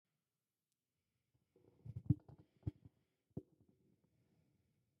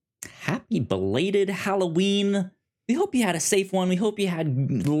happy belated Halloween. We hope you had a safe one. We hope you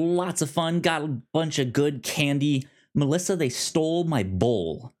had lots of fun, got a bunch of good candy. Melissa, they stole my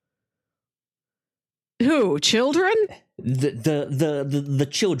bowl. Who? Children? The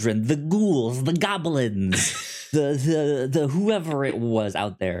children, the ghouls, the goblins, the whoever it was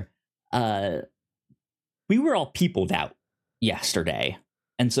out there. We were all peopled out yesterday,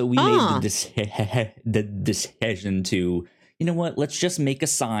 and so we made the decision to, you know what? Let's just make a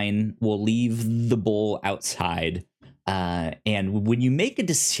sign. We'll leave the bowl outside. And when you make a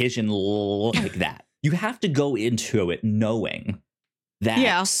decision like that, you have to go into it knowing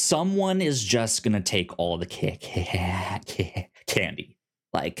that someone is just going to take all the candy.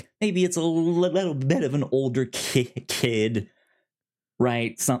 Like, maybe it's a little bit of an older kid,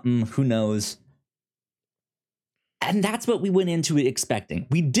 right? Something, who knows? And that's what we went into it expecting.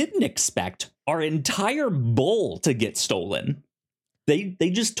 We didn't expect our entire bowl to get stolen. They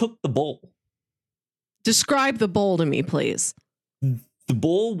just took the bowl. Describe the bowl to me, please. The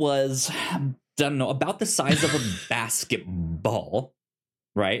bowl was, I don't know, about the size of a basketball,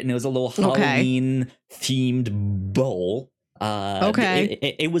 right? And it was a little Halloween-themed bowl.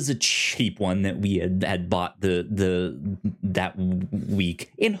 It was a cheap one that we had bought that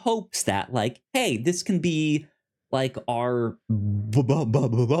week in hopes that, like, hey, this can be like our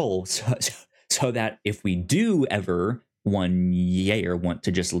bowl, so that if we do ever one year want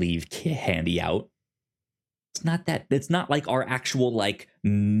to just leave candy out, it's not like our actual like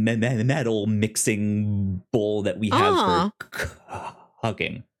metal mixing bowl that we have for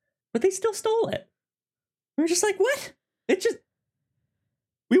cooking. But they still stole it. We're just like, what?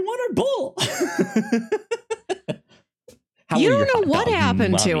 We want our bowl. You don't know what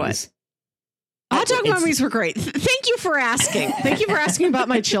happened to it. Hot dog mummies were great. Thank you for asking. Thank you for asking about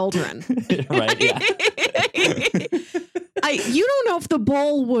my children. Right, yeah. You don't know if the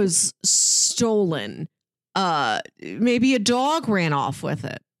bowl was stolen. Maybe a dog ran off with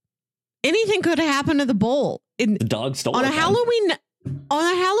it. Anything could happen to the bowl. The dog stole it. On a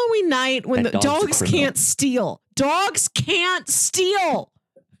Halloween night when the dogs can't steal. Dogs can't steal.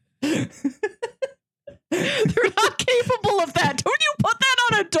 They're not capable of that. Don't you put that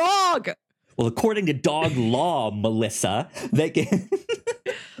on a dog. Well, according to dog law, Melissa, they can.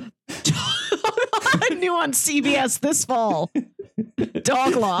 New on CBS this fall.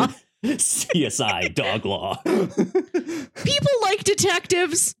 Dog law. CSI dog law. People like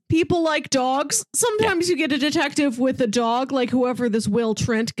detectives. People like dogs. Sometimes you get a detective with a dog, like whoever this Will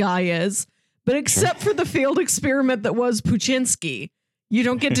Trent guy is. But except for the failed experiment that was Puchinsky, you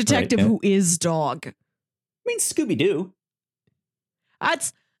don't get detective who is dog. I mean, Scooby-Doo.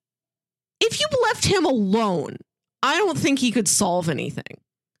 If you left him alone, I don't think he could solve anything.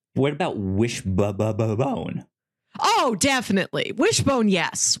 What about Wishbone? Oh, definitely. Wishbone,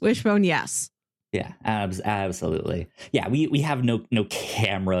 yes. Wishbone, yes. Yeah, absolutely. Yeah, we have no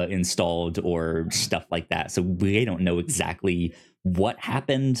camera installed or stuff like that, so we don't know exactly what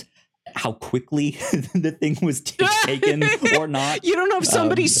happened, how quickly the thing was taken or not. You don't know if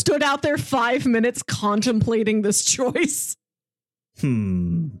somebody stood out there 5 minutes contemplating this choice.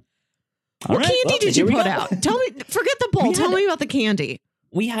 What candy did you put out? Tell me, forget the bowl. Tell me about the candy.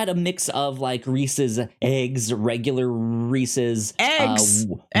 We had a mix of like Reese's eggs, regular Reese's eggs.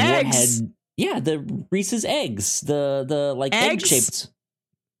 Warhead. Yeah, the Reese's eggs, the like egg-shaped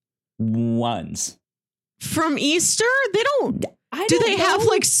ones from Easter. They don't. Do they have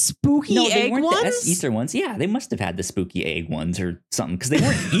like spooky egg ones? The Easter ones. Yeah, they must have had the spooky egg ones or something because they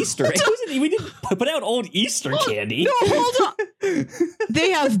weren't Easter. We didn't put out old Easter candy. No, hold on.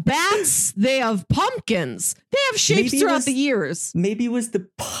 They have bats. They have pumpkins. They have shapes throughout the years. Maybe it was the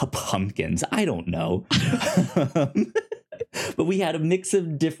pumpkins. I don't know. But we had a mix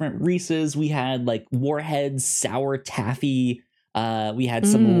of different Reese's. We had like Warheads, sour taffy. We had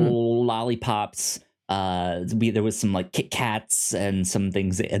some lollipops. There was some like Kit Kats and some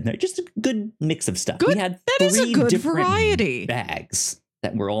things in there. Just a good mix of stuff. We had that is a good variety. Bags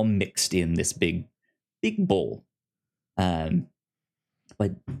that were all mixed in this big bowl.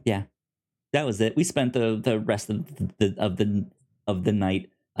 But yeah, that was it. We spent the rest of the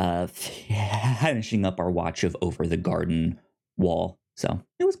night finishing up our watch of Over the Garden Wall. So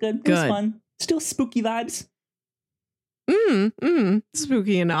it was good. It was fun. Still spooky vibes.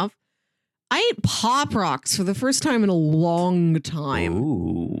 Spooky enough. I ate Pop Rocks for the first time in a long time.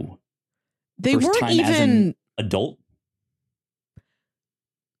 Ooh. They weren't even as an adult.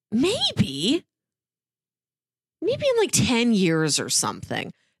 Maybe in like 10 years or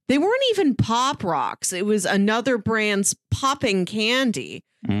something. They weren't even Pop Rocks. It was another brand's popping candy.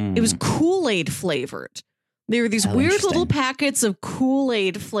 It was Kool-Aid flavored. There were these weird little packets of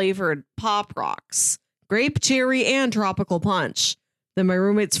Kool-Aid flavored Pop Rocks, grape, cherry, and tropical punch that my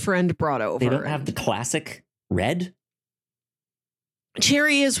roommate's friend brought over. They don't have the classic red?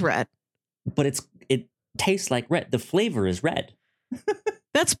 Cherry is red. But it tastes like red. The flavor is red.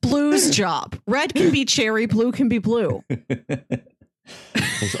 That's blue's job. Red can be cherry, blue can be blue.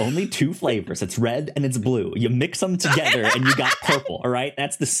 There's only 2 flavors. It's red and it's blue. You mix them together and you got purple. All right,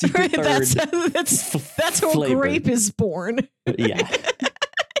 that's the secret third. That's how a grape is born. Yeah.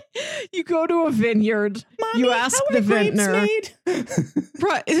 You go to a vineyard. Mommy, you ask the vintner.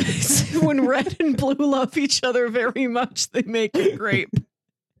 Right. When red and blue love each other very much, they make a grape.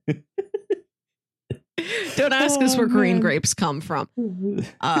 Don't ask us where green grapes come from.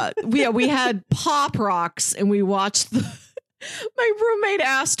 We had Pop Rocks and we watched my roommate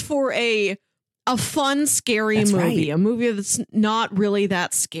asked for a fun, scary movie, right. A movie that's not really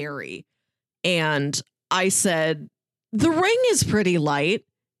that scary. And I said, The Ring is pretty light.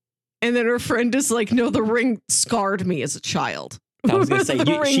 And then her friend is like, no, The Ring scarred me as a child. I was going to say, you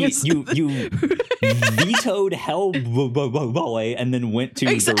vetoed Hellboy and then went to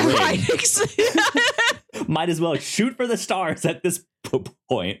The Ring. Right, Might as well shoot for the stars at this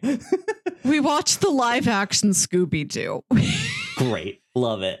point. We watched the live action Scooby-Doo. Great.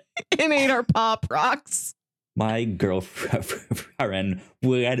 Love it. And ate our Pop Rocks. My girlfriend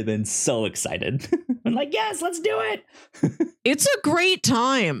would have been so excited. I'm like, yes, let's do it. It's a great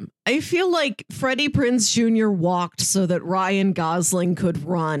time. I feel like Freddie Prinze Jr. walked so that Ryan Gosling could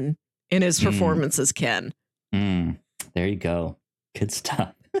run in his performance as Ken. There you go. Good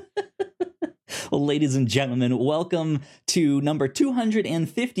stuff. Well, ladies and gentlemen, welcome to number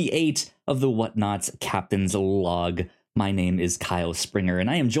 258 of the Whatnauts Captain's Log. My name is Kyle Springer, and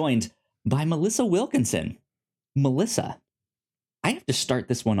I am joined by Melissa Wilkinson. Melissa, I have to start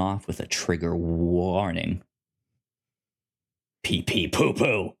this one off with a trigger warning. Pee pee poo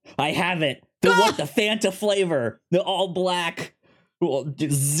poo. I have it. The Fanta flavor. The all black,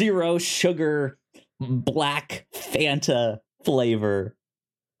 0 sugar, black Fanta flavor.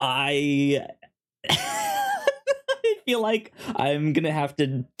 I feel like I'm going to have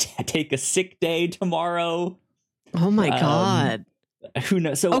to take a sick day tomorrow. Oh my God. Who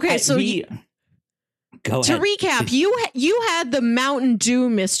knows? So okay, go to ahead. recap, you had the Mountain Dew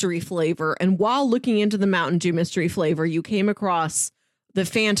mystery flavor, and while looking into the Mountain Dew mystery flavor, you came across the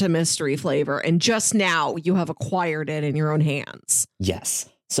Fanta mystery flavor, and just now you have acquired it in your own hands. Yes.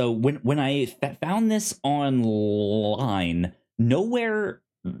 So when I found this online, nowhere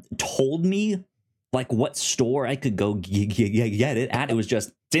told me like what store I could go get it at. It was just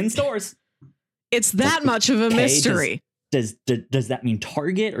it's in stores. It's that much of a mystery. Does that mean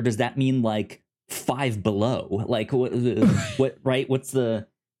Target, or does that mean like Five Below? Like what right? What's the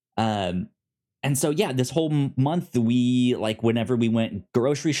and so yeah, this whole month we like whenever we went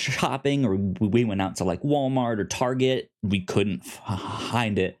grocery shopping or we went out to like Walmart or Target, we couldn't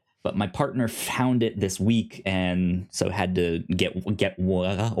find it. But my partner found it this week, and so had to get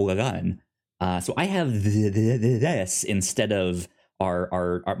one. So I have this instead of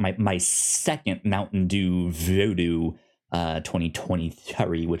my second Mountain Dew Voodoo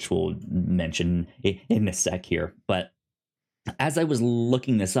 2023, which we'll mention in a sec here. But as I was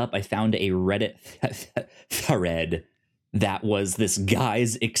looking this up, I found a Reddit thread that was this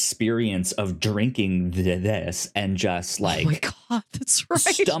guy's experience of drinking this and just like, oh my God, that's right.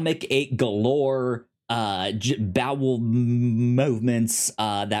 Stomach ache galore, bowel movements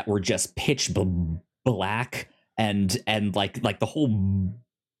that were just pitch black, and like the whole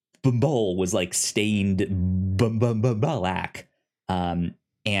bowl was like stained black.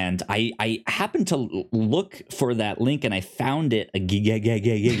 And I happened to look for that link, and I found it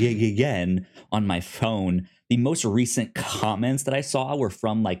again on my phone. The most recent comments that I saw were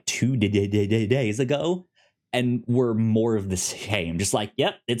from like 2 days ago, and were more of the same. Just like,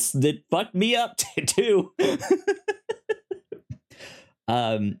 yep, it fucked me up too.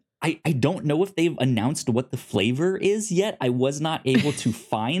 I don't know if they've announced what the flavor is yet. I was not able to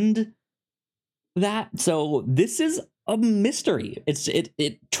find that. So this is a mystery.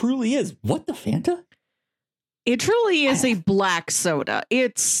 It truly is. What the Fanta? It truly is a black soda.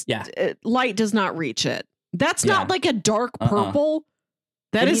 Light does not reach it. That's not like a dark purple.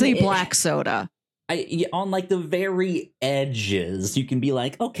 That is a black soda. On like the very edges, you can be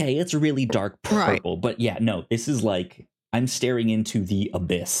like, okay, it's really dark purple. Right. But yeah, no, this is like I'm staring into the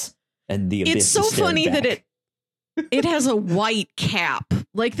abyss, and the abyss. It's so funny back. that it has a white cap.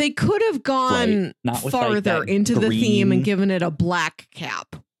 Like they could have gone farther like into the theme and given it a black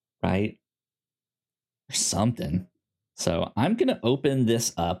cap. Right. Or something. So I'm going to open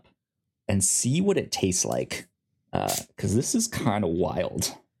this up and see what it tastes like. because this is kind of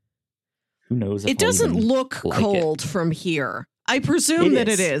wild. Who knows? If it doesn't look like cold from here. I presume that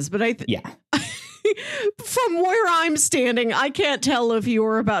it is, but yeah. From where I'm standing, I can't tell if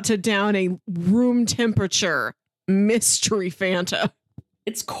you're about to down a room temperature mystery Fanta.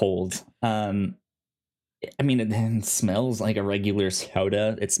 It's cold. I mean, it smells like a regular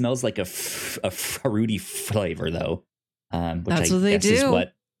soda. It smells like a fruity flavor, though. Which That's I what they guess do.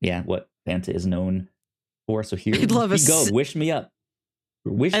 Is what Fanta is known for. So here I'd love we go. Wish me up.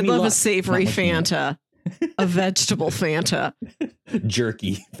 I'd love a savory Fanta, a vegetable Fanta,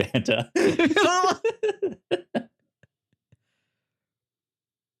 jerky Fanta.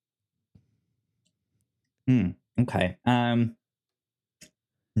 Okay.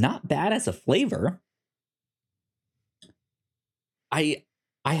 Not bad as a flavor. I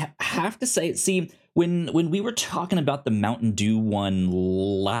have to say, see, when we were talking about the Mountain Dew one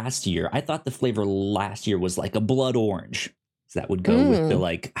last year, I thought the flavor last year was like a blood orange. So that would go with the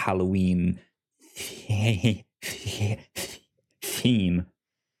like Halloween theme.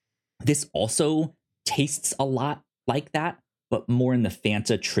 This also tastes a lot like that, but more in the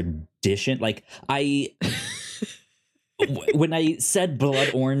Fanta tradition. Like when I said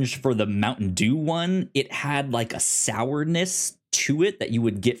blood orange for the Mountain Dew one, it had like a sourness to it that you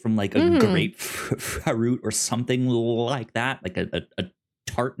would get from like a grapefruit or something like that, like a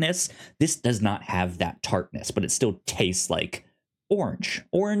tartness. This does not have that tartness, but it still tastes like orange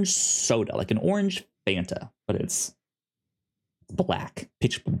soda, like an orange Fanta, but it's black,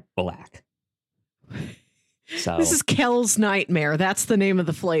 pitch black. So this is Kel's Nightmare. That's the name of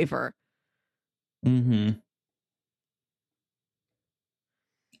the flavor. I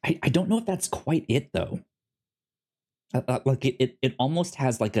don't know if that's quite it though. Like it almost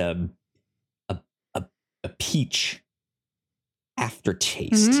has like a peach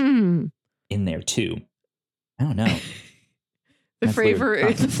aftertaste in there too. I don't know. The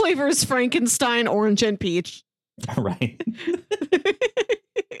flavor is Frankenstein, orange, and peach. Right.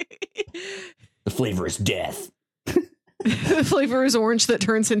 The flavor is death. The flavor is orange that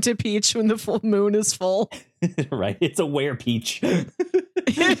turns into peach when the full moon is full. Right. It's a were peach.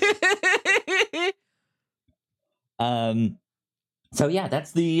 So yeah,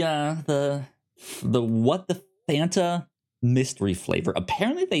 that's the what the Fanta mystery flavor.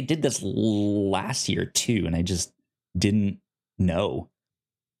 Apparently they did this last year too, and I just didn't know.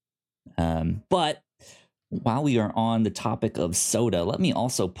 But while we are on the topic of soda, let me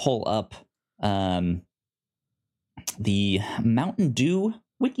also pull up the Mountain Dew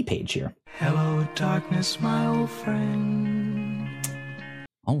wiki page here. Hello, darkness, my old friend.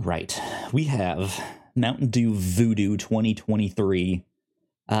 All right, we have Mountain Dew Voodoo 2023.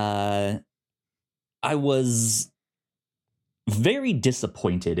 I was very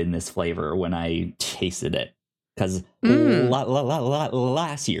disappointed in this flavor when I tasted it. Because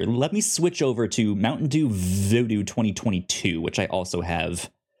last year, let me switch over to Mountain Dew Voodoo 2022, which I also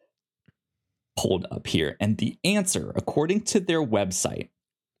have pulled up here. And the answer, according to their website,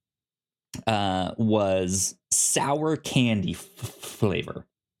 was sour candy flavor.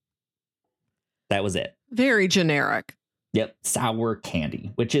 That was it. Very generic. Yep, sour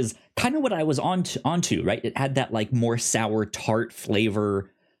candy, which is kind of what I was onto, right? It had that like more sour tart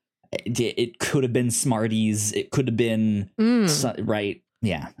flavor. It could have been Smarties. It could have been right.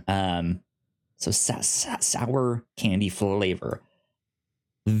 Yeah. So sour candy flavor.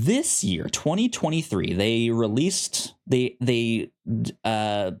 This year, 2023, they released. They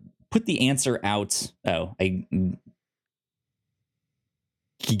put the answer out. Oh, I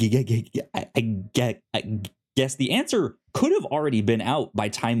guess the answer could have already been out by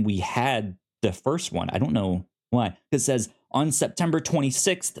time we had the first one. I don't know why. It says on September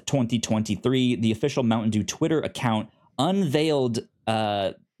 26th, 2023, the official Mountain Dew Twitter account unveiled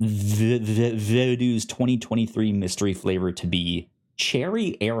Voodoo's 2023 mystery flavor to be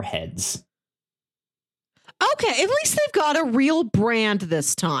Cherry Airheads. Okay, at least they've got a real brand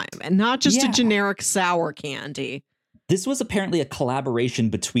this time and not just a generic sour candy. This was apparently a collaboration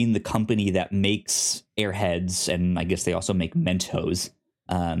between the company that makes Airheads and I guess they also make Mentos.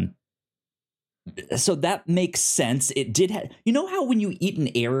 So that makes sense. It did you know how when you eat an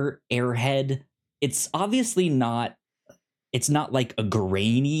Airhead, it's obviously not, it's not like a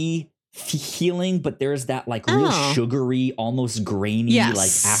grainy feeling, but there's that like real sugary, almost grainy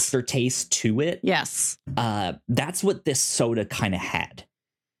like aftertaste to it. Yes. That's what this soda kind of had.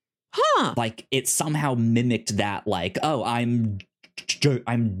 Huh. Like it somehow mimicked that, like, oh, I'm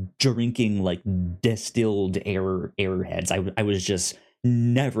drinking like distilled Airheads. I was just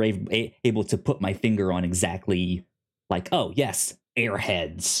never able to put my finger on exactly like, oh yes,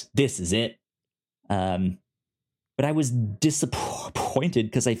 Airheads, this is it. but I was disappointed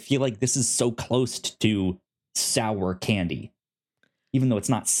because I feel like this is so close to sour candy, even though it's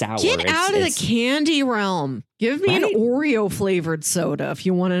not sour. Get out of the candy realm. Give me an Oreo flavored soda if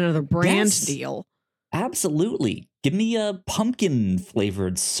you want another brand deal. Absolutely. Give me a pumpkin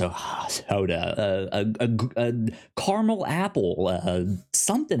flavored soda, a caramel apple,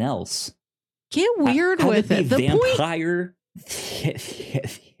 something else. Get weird with it. The vampire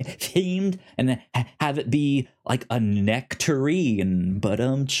themed, and have it be like a nectarine, but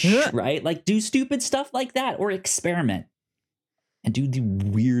right? Like do stupid stuff like that, or experiment and do the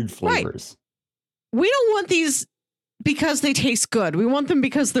weird flavors. Right. We don't want these because they taste good. We want them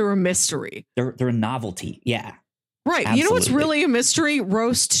because they're a mystery. They're a novelty. Yeah. Right. Absolutely. You know what's really a mystery?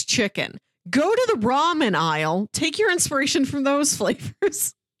 Roast chicken. Go to the ramen aisle. Take your inspiration from those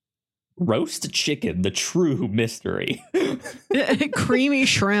flavors. Roast chicken, the true mystery. Creamy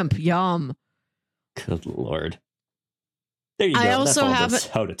shrimp. Yum. Good Lord. There you go. I also have the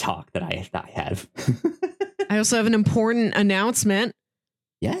soda talk that I have. I also have an important announcement.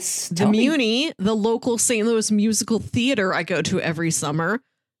 Yes. The Muni, the local St. Louis musical theater I go to every summer,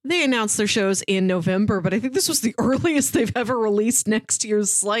 they announced their shows in November, but I think this was the earliest they've ever released next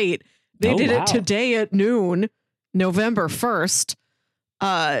year's slate. They did it today at noon, November 1st.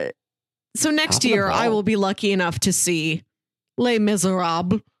 So next year, I will be lucky enough to see Les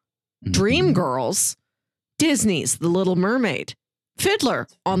Miserables, Dreamgirls, Disney's The Little Mermaid, Fiddler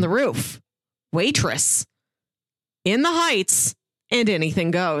on the Roof, Waitress, In the Heights, and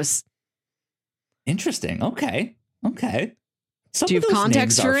Anything Goes. Interesting. Okay. Some Do you have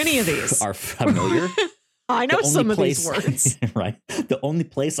context for any of these? Are familiar. I know some of these words. Right. The only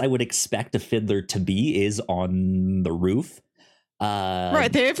place I would expect a fiddler to be is on the roof. Right.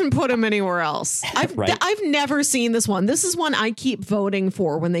 They haven't put him anywhere else. I've never seen this one. This is one I keep voting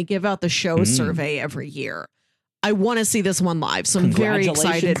for when they give out the show survey every year. I want to see this one live. So I'm very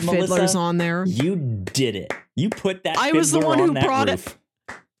excited. Fiddler's on there. You did it. You put that. I was the one who brought it.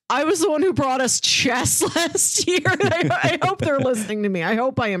 I was the one who brought us Chess last year. I hope they're listening to me. I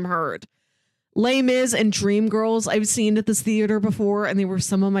hope I am heard. Les Mis and Dreamgirls I've seen at this theater before, and they were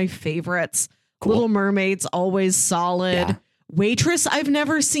some of my favorites. Cool. Little Mermaid's always solid. Yeah. Waitress I've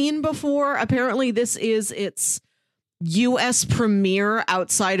never seen before. Apparently this is its U.S. premiere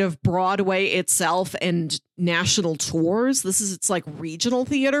outside of Broadway itself and national tours. This is its like regional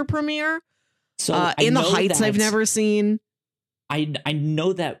theater premiere. So In the Heights I've never seen. I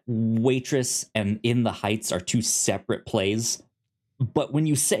know that Waitress and In the Heights are two separate plays, but when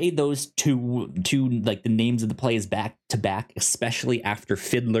you say those two like the names of the plays back to back, especially after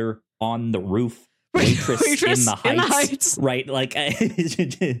Fiddler on the Roof, Waitress in the Heights, right? Like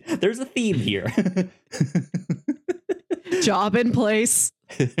there's a theme here. Job in place,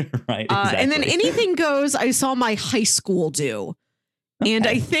 right? Exactly. And then Anything Goes. I saw my high school do, and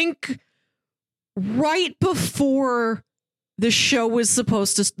I think right before the show was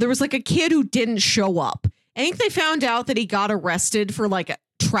supposed to, there was like a kid who didn't show up. I think they found out that he got arrested for like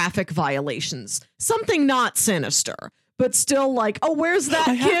traffic violations, something not sinister, but still like, oh, where's that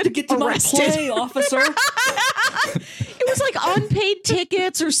kid? Have to get to arrested? My play, officer. It was like unpaid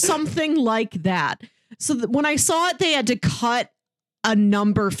tickets or something like that. So when I saw it, they had to cut a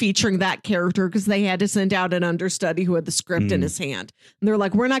number featuring that character because they had to send out an understudy who had the script in his hand. And they're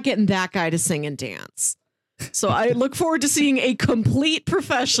like, we're not getting that guy to sing and dance. So I look forward to seeing a complete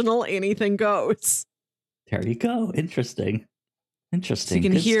professional Anything Goes. There you go. Interesting. So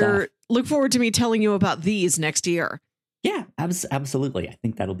you can look forward to me telling you about these next year. Yeah, absolutely. I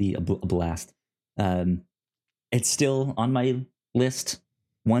think that'll be a blast. It's still on my list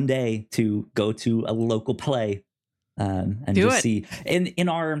one day to go to a local play and see. In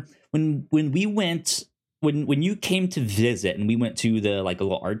our when we went. When you came to visit and we went to the like a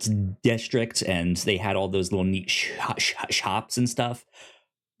little arts district and they had all those little neat shops and stuff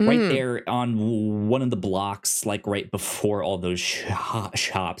right there on one of the blocks, like right before all those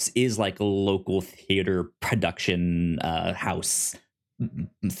shops is like a local theater production house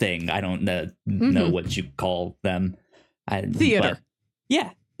thing. I don't know what you call them. Theater.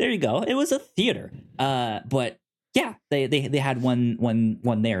 Yeah, there you go. It was a theater. But yeah, they had one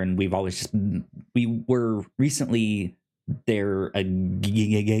there, and we were recently there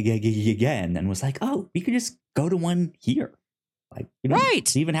again, and was like, oh, we could just go to one here, like you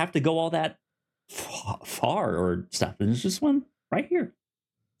don't even have to go all that far or stuff. There's just one right here.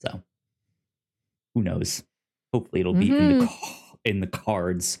 So who knows? Hopefully, it'll be in the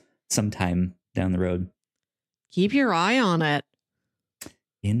cards sometime down the road. Keep your eye on it.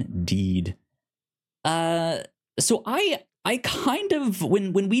 Indeed. So I kind of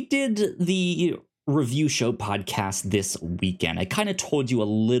when we did the review show podcast this weekend. I kind of told you a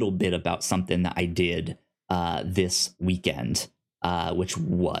little bit about something that I did this weekend, which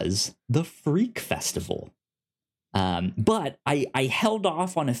was the Freak Festival. But I held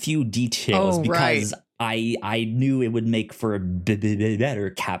off on a few details because I knew it would make for a better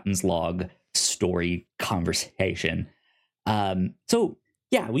Captain's Log story conversation. So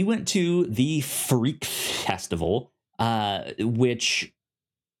yeah, we went to the Freak Festival, which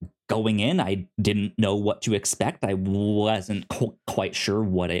going in, I didn't know what to expect. I wasn't quite sure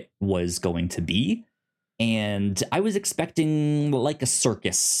what it was going to be. And I was expecting like a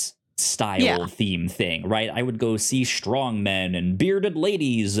circus style theme thing, right? I would go see strong men and bearded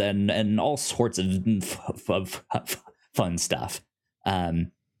ladies and all sorts of fun stuff.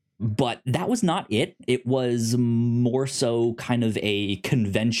 But that was not it. It was more so kind of a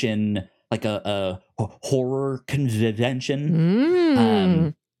convention, like a horror convention.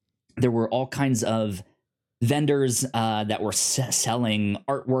 There were all kinds of vendors that were selling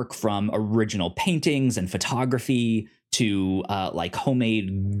artwork from original paintings and photography to like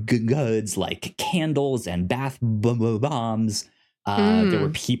homemade goods like candles and bath bombs. There were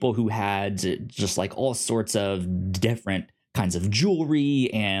people who had just like all sorts of different kinds of jewelry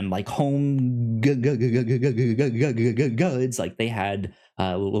and like home goods. Like they had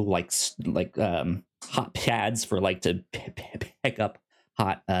like hot pads for like to pick up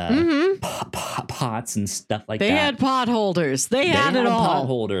hot pots and stuff like that. They had pot holders. They had it all. Pot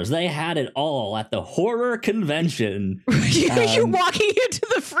holders. They had it all at the horror convention. You're walking into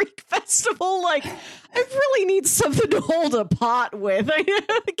the Freak Festival like, I really need something to hold a pot with.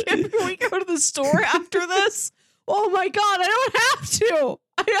 Can we go to the store after this? Oh my God, I don't have to.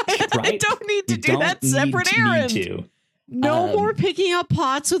 I don't need to do that separate errand. No more picking up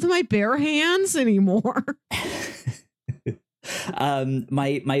pots with my bare hands anymore.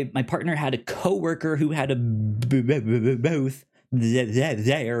 My partner had a coworker who had a booth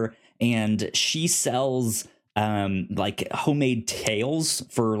there, and she sells like homemade tails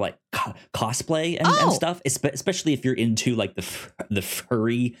for like cosplay and stuff, especially if you're into like the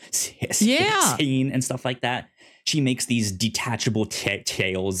furry scene and stuff like that. She makes these detachable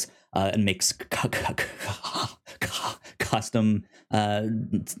tails and makes custom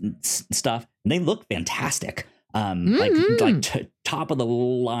stuff. And they look fantastic. Like top of the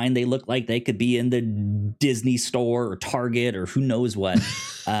line. They look like they could be in the Disney store or Target or who knows what.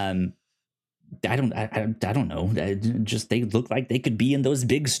 I don't know. Just they look like they could be in those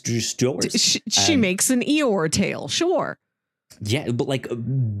big stores. She makes an Eeyore tail, sure. Yeah, but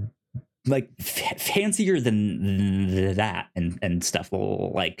like fancier than that and stuff.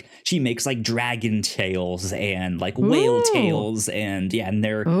 Like she makes like dragon tails and like whale tails and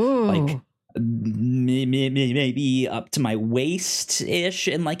they're like maybe up to my waist ish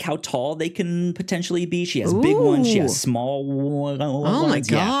and like how tall they can potentially be. She has big ones, she has small ones. Oh my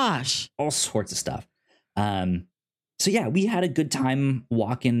gosh. All sorts of stuff. So yeah, we had a good time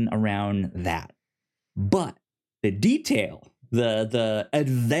walking around that. But the detail, the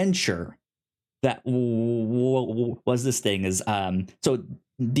adventure that was this thing is so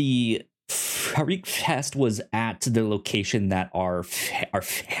the Freak Fest was at the location that our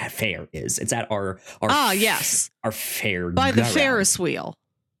fair is. It's at our yes, our fair by the Ferris wheel.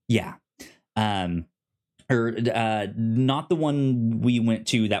 Yeah, or not the one we went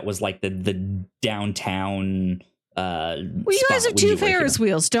to that was like the downtown. Well, you guys have two Ferris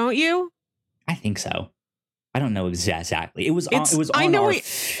wheels, don't you? I think so. I don't know exactly. It was on our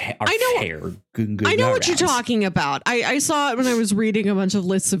fair. I know what you're talking about. I saw it when I was reading a bunch of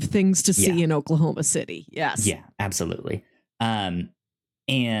lists of things to see in Oklahoma City. Yes. Yeah, absolutely. And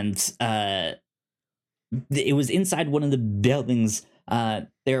it was inside one of the buildings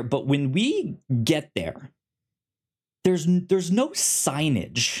there. But when we get there, there's no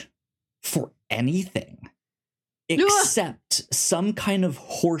signage for anything except some kind of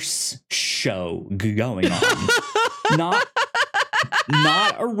horse show going on.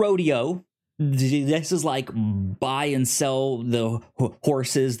 not a rodeo. This is like buy and sell the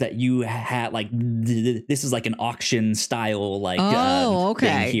horses that you had. Like this is like an auction style, like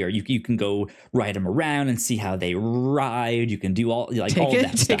thing here. You can go ride them around and see how they ride. You can do all that stuff.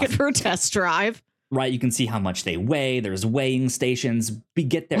 Take it for a test drive. Right, you can see how much they weigh. There's weighing stations. We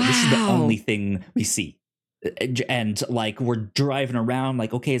get there. Wow. This is the only thing we see. And like we're driving around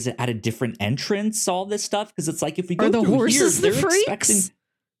like, okay, is it at a different entrance, all this stuff? Because it's like if we go the through horses here, the freaks?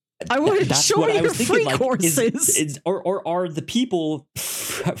 I want to show your freak like, horses. Or are the people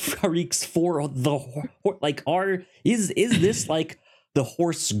freaks for the like is this like the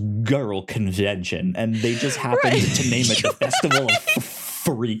horse girl convention and they just happened to name it the Festival of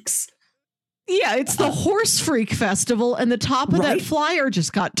Freaks? Yeah, it's the Horse Freak Festival, and the top of that flyer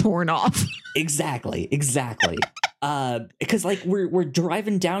just got torn off. Exactly. Because like we're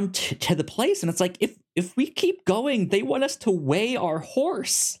driving down to the place, and it's like if we keep going, they want us to weigh our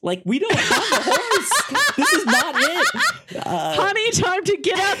horse. Like, we don't have a horse. This is not it. Honey, time to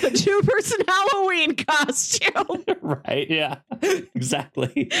get out the 2-person Halloween costume. Right? Yeah.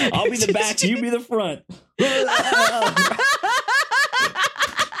 Exactly. I'll be the back. You be the front.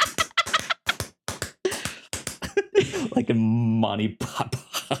 Like a Monty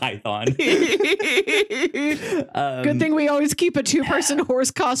Python. Good thing we always keep a 2-person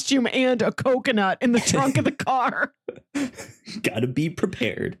horse costume and a coconut in the trunk of the car. Gotta be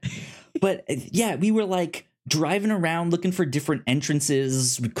prepared. But yeah, we were like driving around looking for different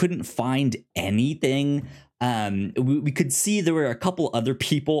entrances. We couldn't find anything. We could see there were a couple other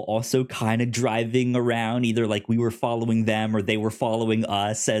people also kind of driving around, either like we were following them or they were following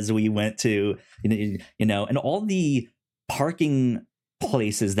us as we went to, and all the parking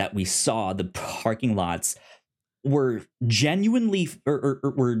places that we saw, the parking lots were genuinely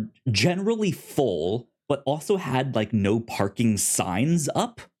were generally full, but also had like no parking signs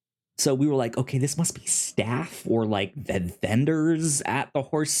up. So we were like, okay, this must be staff or like vendors at the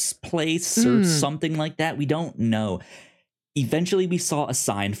horse place or something like that. We don't know. Eventually, we saw a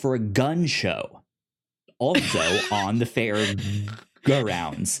sign for a gun show also on the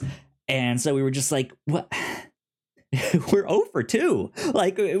fairgrounds. And so we were just like, what? We're over too.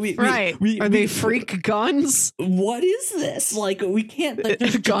 Like, are they freak guns? What is this? Like, we can't. Like,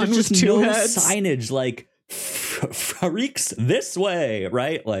 there's just two heads. Signage like freaks this way,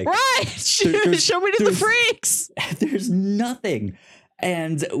 right? Like, right. Show me to the freaks. There's nothing.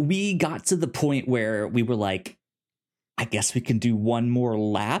 And we got to the point where we were like, I guess we can do one more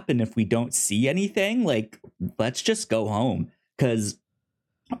lap, and if we don't see anything, like, let's just go home. Because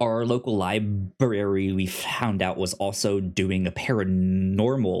our local library, we found out, was also doing a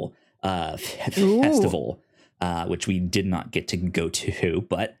paranormal festival, which we did not get to go to,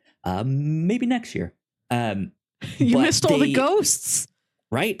 but maybe next year. You missed all the ghosts.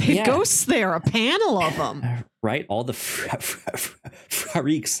 Right? The ghosts there, a panel of them. Right? All the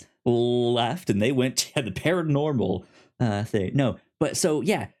freaks left, and they went to the paranormal thing. No, but so,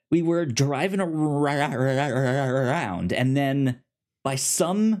 yeah, we were driving around, and then by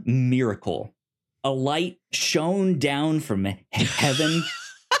some miracle, a light shone down from heaven,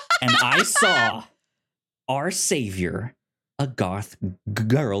 and I saw our savior, a goth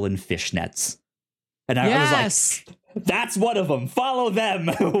girl in fishnets. And I was like, that's one of them. Follow them.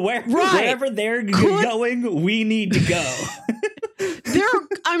 Wherever they're going, we need to go.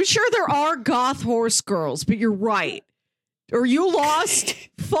 I'm sure there are goth horse girls, but you're right. Or you lost,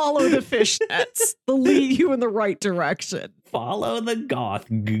 follow the fishnets. They'll lead you in the right direction. Follow the goth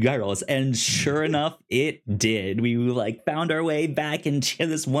girls. And sure enough, it did. We like found our way back into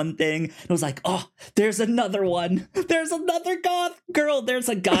this one thing. It was like, oh, there's another one. There's another goth girl. There's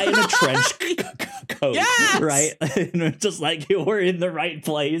a guy in a trench coat. Yes! Right? And it's just like, we're in the right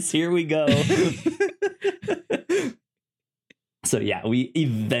place. Here we go. So yeah, we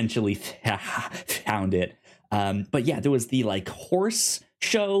eventually found it. But yeah, there was the like horse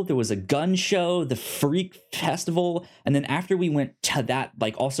show, there was a gun show, the freak festival, and then after we went to that,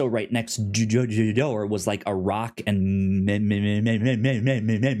 like also right next door was like a rock and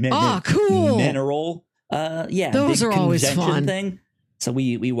cool mineral those are always fun thing. So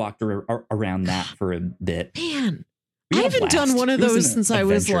we walked around that for a bit. Man, I haven't done one of those since I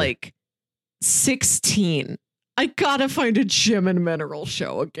was like 16. I gotta find a gem and mineral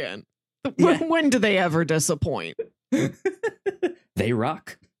show again. When do they ever disappoint? They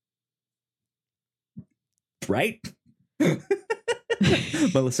rock. Right?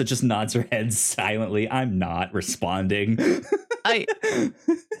 Melissa just nods her head silently. I'm not responding.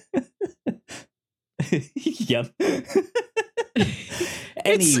 Yep.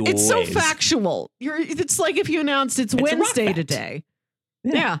 It's so factual. It's like if you announced it's Wednesday today.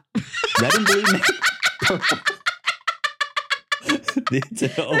 Yeah. Red and blue. Purple. It's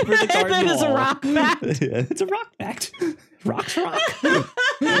over the garden that wall. is a rock fact. Yeah, it's a rock fact. Rocks rock.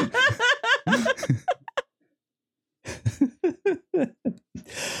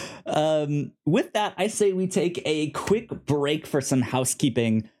 With that, I say we take a quick break for some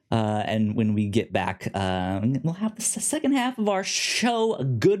housekeeping. And when we get back, we'll have the second half of our show, a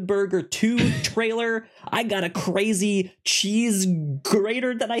Good Burger 2 trailer. I got a crazy cheese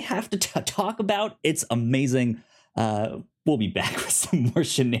grater that I have to talk about. It's amazing. We'll be back with some more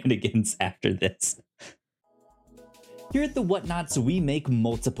shenanigans after this. Here at the Whatnots, we make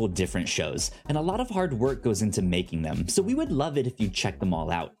multiple different shows, and a lot of hard work goes into making them, so we would love it if you check them all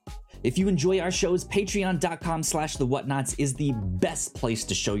out. If you enjoy our shows, patreon.com/thewhatnots is the best place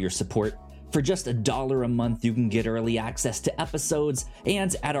to show your support. For just $1 a month, you can get early access to episodes,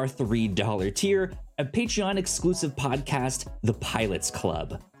 and at our $3 tier, a Patreon exclusive podcast, The Pilots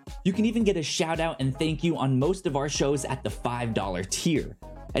Club. You can even get a shout out and thank you on most of our shows at the $5 tier.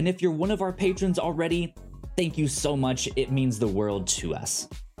 And if you're one of our patrons already, thank you so much. It means the world to us.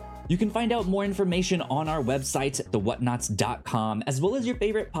 You can find out more information on our website, thewhatnots.com, as well as your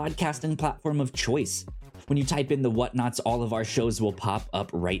favorite podcasting platform of choice. When you type in The Whatnots, all of our shows will pop up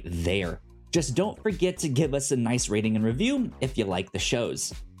right there. Just don't forget to give us a nice rating and review if you like the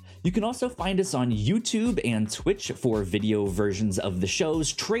shows. You can also find us on YouTube and Twitch for video versions of the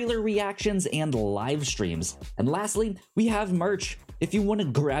shows, trailer reactions, and live streams. And lastly, we have merch. If you want to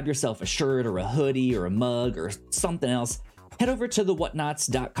grab yourself a shirt or a hoodie or a mug or something else, head over to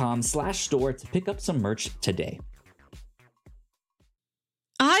thewhatnots.com/store to pick up some merch today.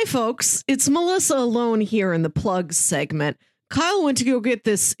 Hi, folks. It's Melissa alone here in the plugs segment. Kyle went to go get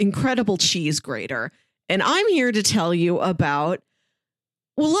this incredible cheese grater, and I'm here to tell you about...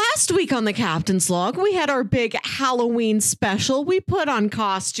 Well, last week on the Captain's Log, we had our big Halloween special. We put on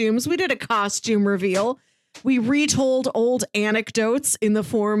costumes. We did a costume reveal. We retold old anecdotes in the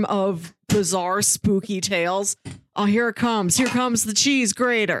form of bizarre, spooky tales. Oh, here it comes. Here comes the cheese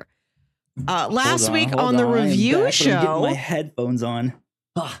grater. Last week on the review show... I'm getting my headphones on.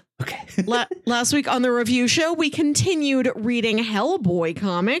 Okay. Last week on the review show, we continued reading Hellboy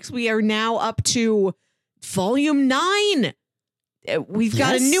comics. We are now up to volume 9. We've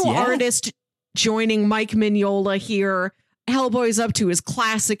got a new artist joining Mike Mignola here. Hellboy's up to his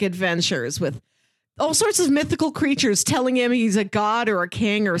classic adventures with all sorts of mythical creatures telling him he's a god or a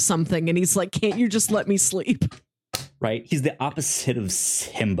king or something. And he's like, can't you just let me sleep? Right. He's the opposite of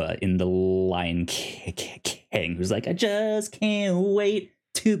Simba in The Lion King, who's like, I just can't wait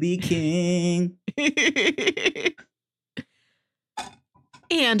to be king.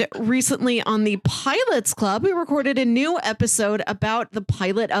 And recently on the Pilots Club, we recorded a new episode about the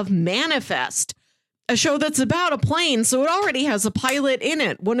pilot of Manifest, a show that's about a plane, so it already has a pilot in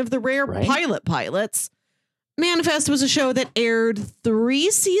it, one of the rare pilots. Manifest was a show that aired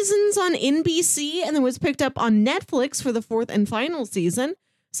 3 seasons on NBC and then was picked up on Netflix for the 4th and final season.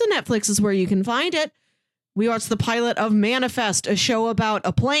 So Netflix is where you can find it. We watched the pilot of Manifest, a show about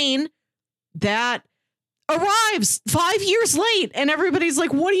a plane that arrives 5 years late. And everybody's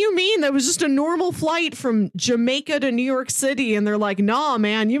like, what do you mean? That was just a normal flight from Jamaica to New York City. And they're like, nah,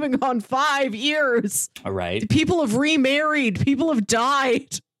 man, you've been gone 5 years. All right. People have remarried. People have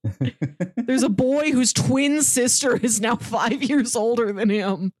died. There's a boy whose twin sister is now 5 years older than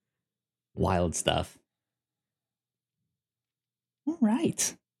him. Wild stuff. All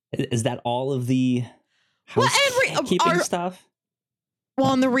right. Is that all of the housekeeping stuff?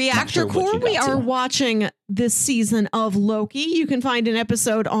 Well, on the Reactor Core, we are watching this season of Loki. You can find an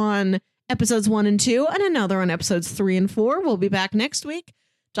episode on episodes 1 and 2 and another on episodes 3 and 4. We'll be back next week.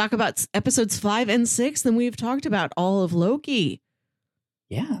 Talk about episodes 5 and 6. Then we've talked about all of Loki.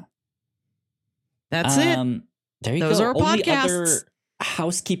 Yeah. That's it. There you go. Those are our Only podcasts. other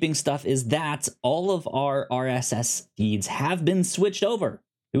housekeeping stuff is that all of our RSS feeds have been switched over.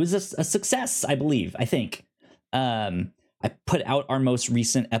 It was a success, I believe. I think. I put out our most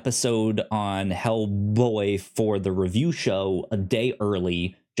recent episode on Hellboy for the review show a day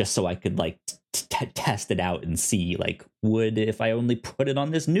early, just so I could like test it out and see like, if I only put it on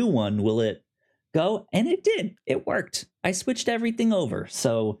this new one, will it go? And it did. It worked. I switched everything over.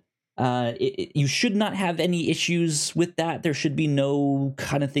 So you should not have any issues with that. There should be no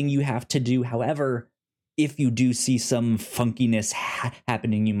kind of thing you have to do. However, if you do see some funkiness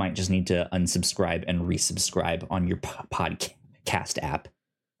happening, you might just need to unsubscribe and resubscribe on your podcast app.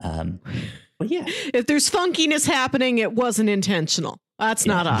 But yeah, if there's funkiness happening, it wasn't intentional. That's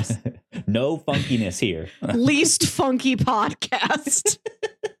not us. No funkiness here. Least funky podcast.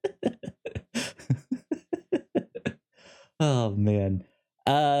 Oh man.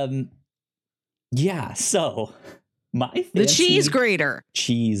 Yeah. So the cheese grater.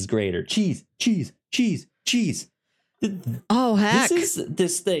 Cheese. Oh heck!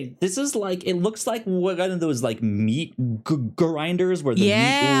 This thing. This is like, it looks like one of those like meat grinders where the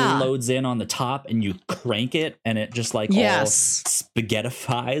meat loads in on the top and you crank it and it just like all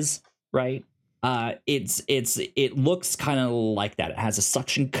spaghettifies, right? It looks kind of like that. It has a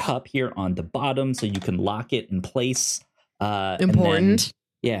suction cup here on the bottom so you can lock it in place. Important.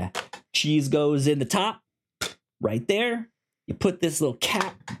 Then, cheese goes in the top right there. You put this little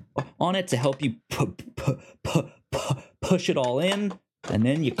cap on it to help you push it all in, and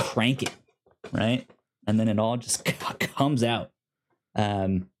then you crank it, right? And then it all just comes out.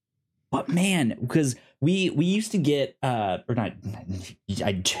 But man, because we used to get or not,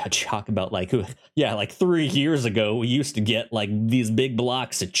 I talk about like 3 years ago we used to get like these big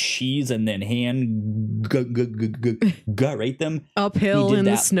blocks of cheese and then hand grate them uphill in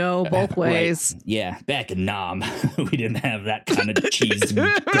the snow both ways. Right. Yeah, back in Nam we didn't have that kind of cheese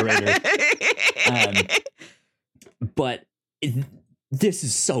grater. But this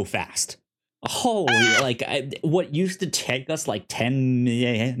is so fast. Holy, like what used to take us like 10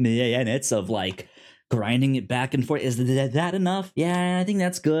 minutes of like grinding it back and forth. Is that enough? Yeah, I think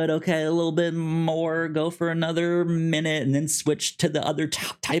that's good. Okay, a little bit more. Go for another minute and then switch to the other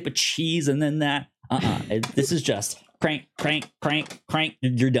type of cheese. And then that, this is just crank.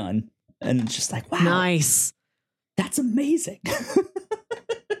 You're done. And it's just like, wow. Nice. That's amazing.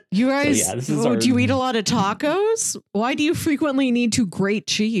 You guys, do you eat a lot of tacos? Why do you frequently need to grate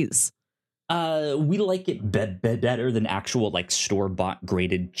cheese? We like it better than actual like store-bought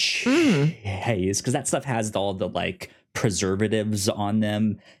grated cheese because that stuff has all the like preservatives on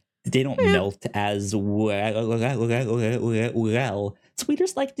them. They don't melt as well. So we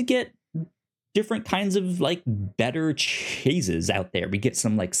just like to get different kinds of like better cheeses out there. We get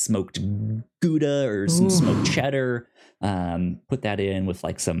some like smoked Gouda or some smoked cheddar. Put that in with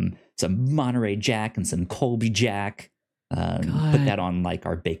like some Monterey Jack and some Colby Jack. Put that on like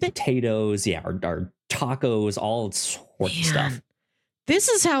our baked potatoes, our tacos, all sorts of stuff. This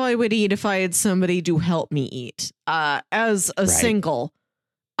is how I would eat if I had somebody to help me eat. As a single,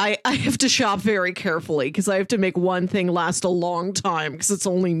 I have to shop very carefully because I have to make one thing last a long time because it's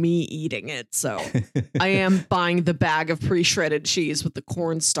only me eating it. So I am buying the bag of pre-shredded cheese with the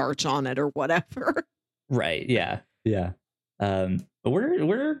cornstarch on it or whatever. Right. Yeah.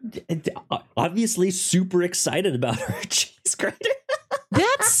 We're obviously super excited about our cheese grater.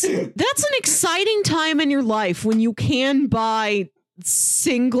 That's an exciting time in your life when you can buy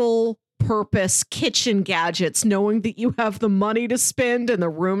single purpose kitchen gadgets, knowing that you have the money to spend and the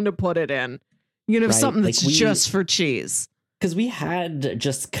room to put it in. You know, something that's just for cheese. Because we had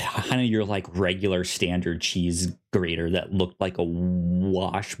just kind of your like regular standard cheese grater that looked like a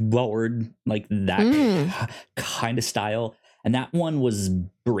washboard, like that kind of style. And that one was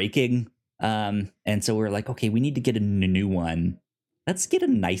breaking. And so we're like, okay, we need to get a new one. Let's get a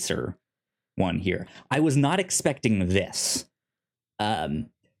nicer one here. I was not expecting this. Who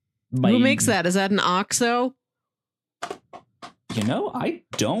makes that? Is that an OXO? You know, I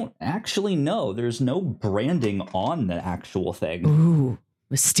don't actually know. There's no branding on the actual thing. Ooh,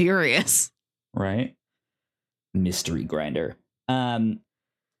 mysterious. Right? Mystery grinder.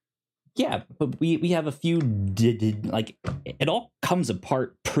 Yeah, but we have a few like it all comes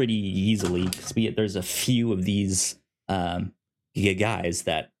apart pretty easily because there's a few of these guys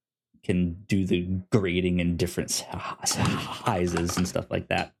that can do the grading in different sizes and stuff like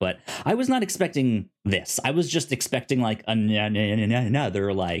that. But I was not expecting this. I was just expecting like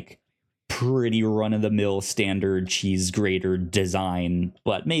another like pretty run-of-the-mill standard cheese grater design,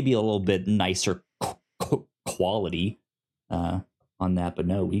 but maybe a little bit nicer quality on that. But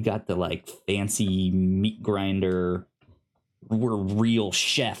no, we got the like fancy meat grinder. We're real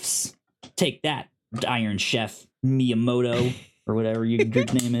chefs. Take that, Iron Chef Miyamoto or whatever your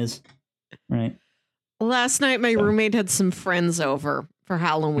name is. Right. Last night, my roommate had some friends over for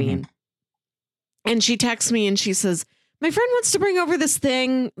Halloween. And she texts me and she says, my friend wants to bring over this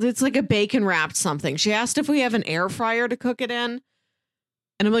thing. It's like a bacon wrapped something. She asked if we have an air fryer to cook it in.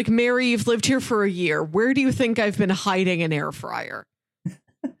 And I'm like, Mary, you've lived here for a year. Where do you think I've been hiding an air fryer?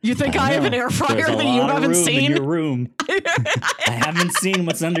 You think I have an air fryer that you haven't seen? In your room. I haven't seen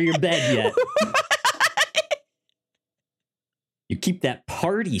what's under your bed yet. You keep that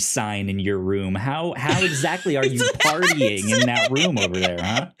party sign in your room. How exactly are you partying in that room over there,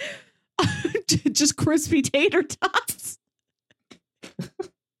 huh? Just crispy tater tots.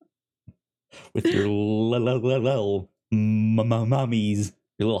 With your little mummies,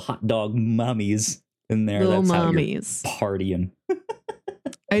 your little hot dog mummies in there. Little That's mummies. How you're partying.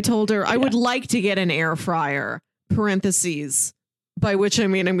 I told her I would like to get an air fryer, parentheses, by which I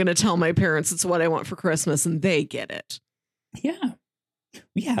mean I'm going to tell my parents it's what I want for Christmas and they get it. Yeah,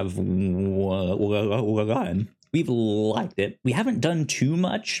 we have one. We've liked it. We haven't done too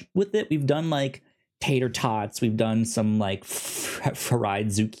much with it. We've done like tater tots. We've done some like fried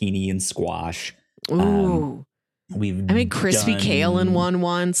zucchini and squash. Ooh. I made crispy kale in one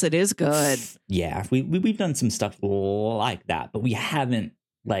once. It is good. Yeah, we've done some stuff like that, but we haven't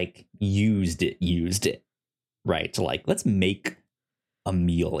like used it. Right. So like, let's make a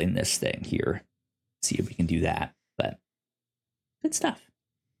meal in this thing here. See if we can do that. But good stuff.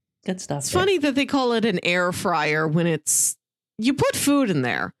 It's funny that they call it an air fryer when you put food in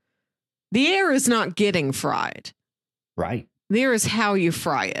there. The air is not getting fried. Right. The air is how you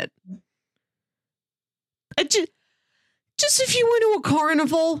fry it. Just if you went to a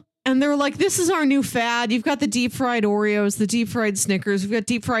carnival and they're like, this is our new fad. You've got the deep fried Oreos, the deep fried Snickers. We've got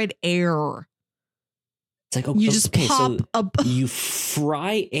deep fried air. It's like, you just pop you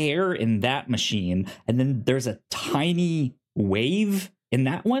fry air in that machine, and then there's a tiny wave in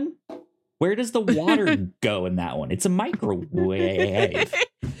that one. Where does the water go in that one? It's a microwave.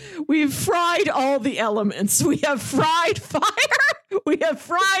 We've fried all the elements. We have fried fire. We have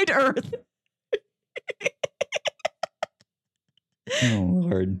fried earth. Oh,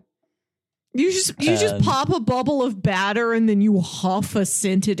 Lord. You just pop a bubble of batter and then you huff a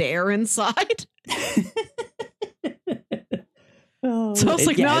scented air inside. Smells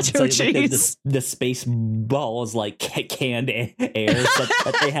like nacho cheese. Like the space balls, like canned air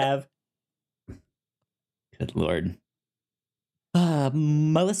that they have. Good Lord.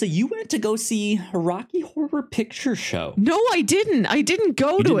 Melissa, you went to go see a Rocky Horror Picture Show. No, I didn't. I didn't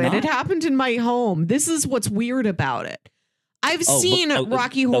go to it. Not? It happened in my home. This is what's weird about it. I've seen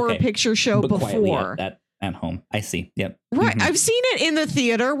Rocky Horror Picture Show before. At home. I see. Yep. Right. Mm-hmm. I've seen it in the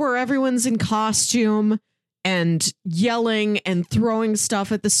theater where everyone's in costume and yelling and throwing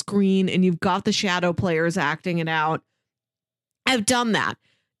stuff at the screen, and you've got the shadow players acting it out. I've done that.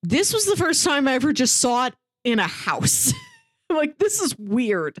 This was the first time I ever just saw it in a house. Like, this is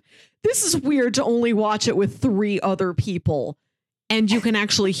weird. This is weird to only watch it with 3 other people and you can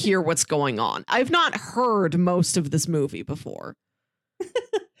actually hear what's going on. I've not heard most of this movie before.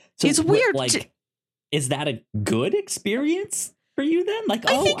 So it's weird. Is that a good experience for you then? Like,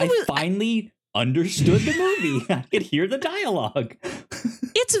 I finally understood the movie. I could hear the dialogue.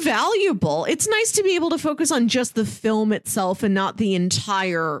 It's valuable. It's nice to be able to focus on just the film itself and not the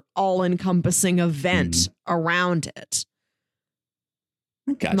entire all-encompassing event around it.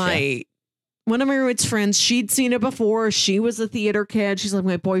 Gotcha. One of my roommate's friends, she'd seen it before. She was a theater kid. She's like,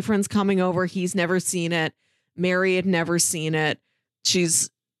 my boyfriend's coming over. He's never seen it. Mary had never seen it.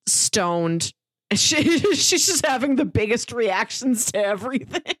 She's stoned. She's just having the biggest reactions to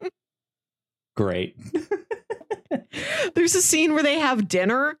everything. Great. There's a scene where they have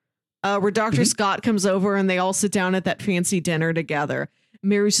dinner, where Dr. Scott comes over and they all sit down at that fancy dinner together.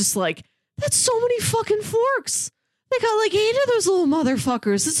 Mary's just like, that's so many fucking forks. They got like 8 of those little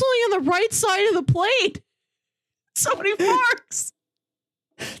motherfuckers. It's only on the right side of the plate. So many forks.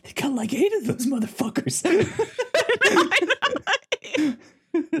 They got like 8 of those motherfuckers.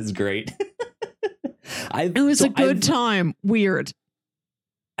 That's great. It was a good time. Weird.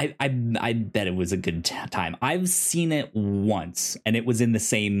 I bet it was a good time. I've seen it once, and it was in the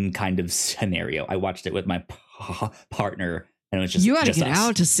same kind of scenario. I watched it with my partner, and it was just you had to get us.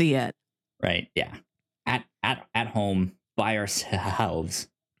 out to see it, right? Yeah, at home by ourselves.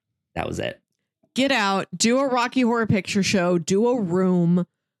 That was it. Get out, do a Rocky Horror Picture Show, do a room.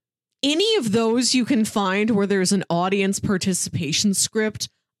 Any of those you can find where there's an audience participation script,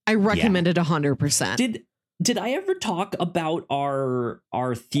 I recommend it 100%. Did I ever talk about our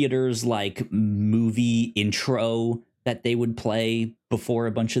theater's like movie intro that they would play before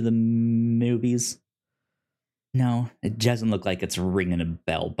a bunch of the movies? No, it doesn't look like it's ringing a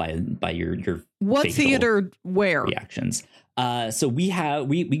bell by your what theater where reactions. So we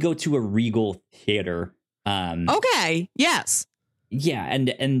go to a Regal theater. Okay. Yes. Yeah,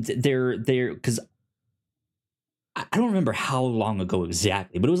 and they're because I don't remember how long ago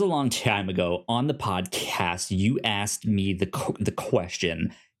exactly, but it was a long time ago. On the podcast, you asked me the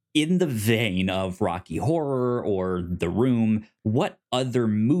question in the vein of Rocky Horror or The Room, what other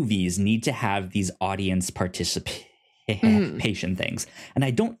movies need to have these audience participation things? And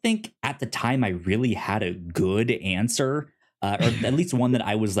I don't think at the time I really had a good answer, or at least one that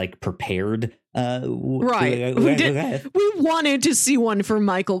I was like prepared. Right. We wanted to see one for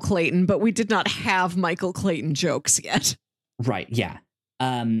Michael Clayton, but we did not have Michael Clayton jokes yet. Right. Yeah.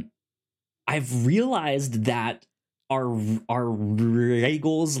 I've realized that our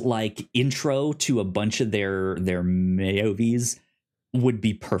Regal's like intro to a bunch of their movies would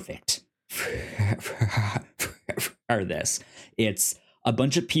be perfect for this. It's a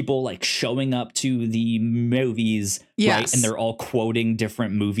bunch of people like showing up to the movies, right? And they're all quoting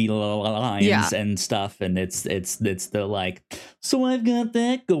different movie lines and stuff. And it's the like, so I've got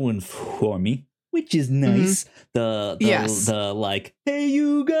that going for me, which is nice. The like, hey,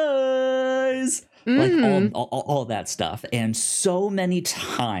 you guys, like all that stuff. And so many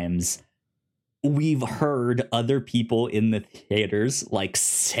times we've heard other people in the theaters like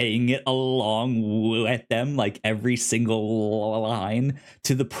saying it along with them, like every single line,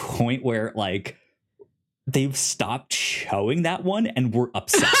 to the point where like they've stopped showing that one, and we're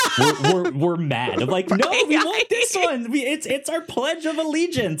upset. we're mad. I'm like, no, we want this one. It's our pledge of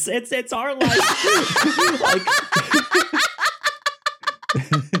allegiance. It's our like.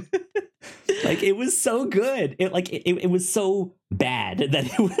 Like it was so good. It was so bad that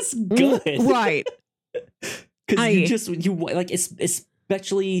it was good. Right. Because you like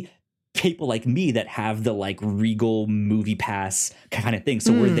especially people like me that have the like Regal movie pass kind of thing.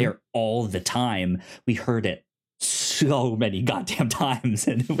 So we're there all the time. We heard it so many goddamn times,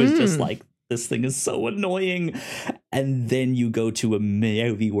 and it was just like, this thing is so annoying. And then you go to a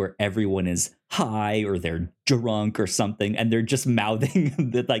movie where everyone is high or they're drunk or something, and they're just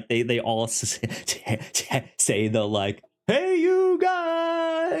mouthing that, like they all say the like, hey, you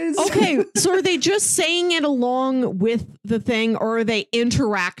guys. Okay, so are they just saying it along with the thing, or are they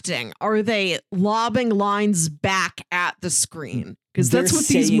interacting? Are they lobbing lines back at the screen? Because that's what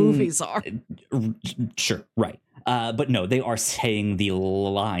these movies are. Sure, right. But no, they are saying the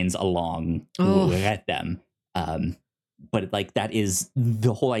lines along with them. But like that is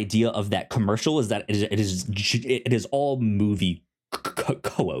the whole idea of that commercial, is that it is all movie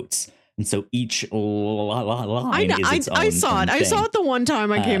quotes. And so each line is its own I saw it. thing. I saw it the one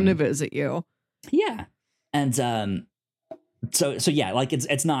time I came to visit you. Yeah. And so yeah, like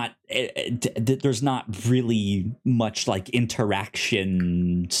it's not there's not really much like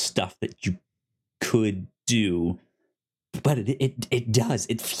interaction stuff that you could do, but it does.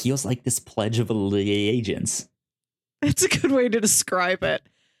 It feels like this Pledge of Allegiance. That's a good way to describe it.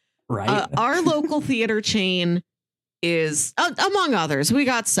 Right. Our local theater chain is, among others, we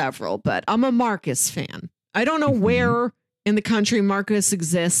got several, but I'm a Marcus fan. I don't know where in the country Marcus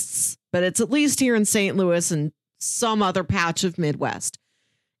exists, but it's at least here in St. Louis and some other patch of Midwest.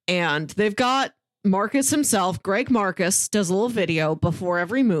 And they've got Marcus himself, Greg Marcus, does a little video before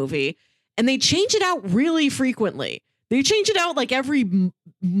every movie, and they change it out really frequently. They change it out like every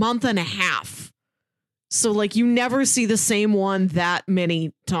month and a half. So like you never see the same one that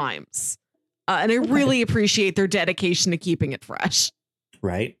many times. And I really appreciate their dedication to keeping it fresh.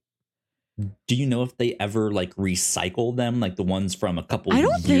 Right. Do you know if they ever like recycle them, like the ones from a couple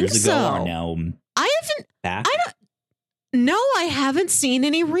years ago are now back? I haven't seen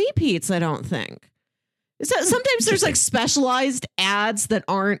any repeats, I don't think. So sometimes there's like specialized ads that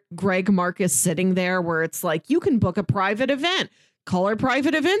aren't Greg Marcus sitting there, where it's like, you can book a private event, call our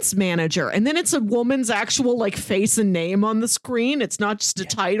private events manager. And then it's a woman's actual like face and name on the screen. It's not just a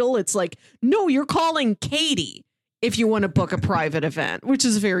title. It's like, no, you're calling Katie if you want to book a private event, which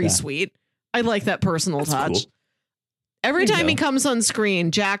is very sweet. I like that personal touch. Cool. Every time he comes on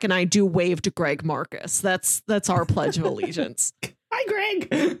screen, Jack and I do wave to Greg Marcus. That's our Pledge of Allegiance. Hi,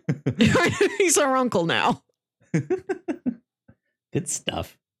 Greg. He's our uncle now. Good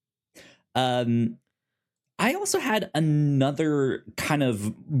stuff. I also had another kind of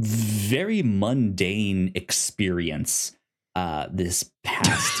very mundane experience this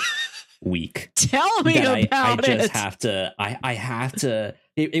past week. Tell me about it. I just have to. I have to.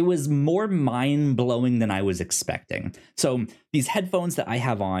 It was more mind blowing than I was expecting. So these headphones that I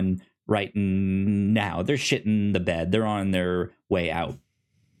have on right now, they're shitting the bed. They're on their way out.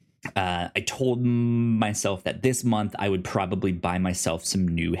 I told myself that this month I would probably buy myself some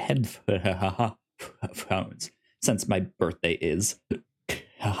new headphones, since my birthday is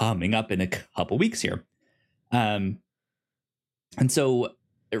coming up in a couple weeks here. And so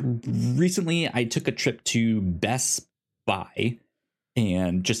recently I took a trip to Best Buy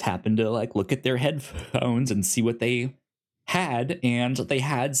and just happened to like look at their headphones and see what they had. And they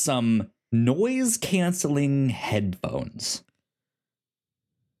had some noise canceling headphones.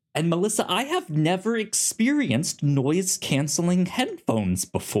 And Melissa, I have never experienced noise canceling headphones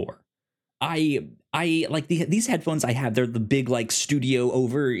before. I like these headphones I have. They're the big like studio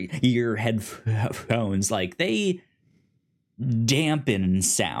over ear headphones. Like they dampen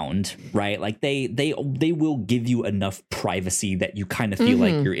sound, right? Like they will give you enough privacy that you kind of feel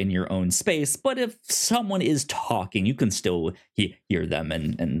like you're in your own space. But if someone is talking, you can still hear them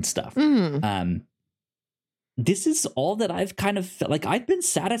and stuff. This is all that I've kind of felt like. I've been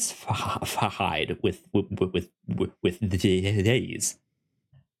satisfied with these.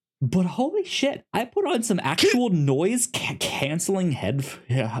 But holy shit, I put on some actual noise canceling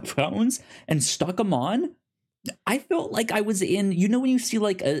headphones and stuck them on. I felt like I was in, you know, when you see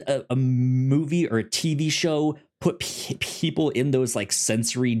like a movie or a TV show put people in those like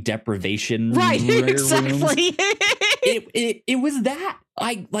sensory deprivation right, rooms. Exactly. It was that.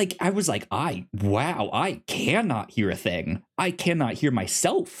 I cannot hear a thing. I cannot hear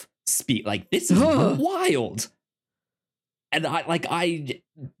myself speak. Like, this is wild. And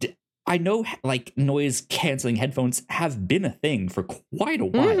I I know like noise canceling headphones have been a thing for quite a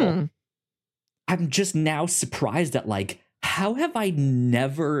while. I'm just now surprised at like, how have I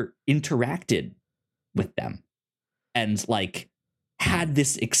never interacted with them and like had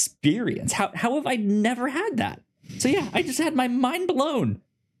this experience? How have I never had that? So yeah, I just had my mind blown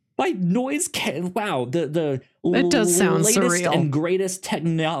by noise. Wow, the that does sound latest surreal and greatest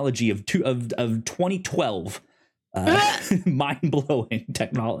technology of 2012. Mind blowing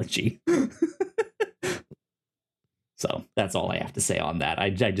technology. So that's all I have to say on that.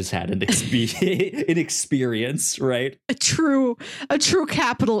 I just had an experience, right? A true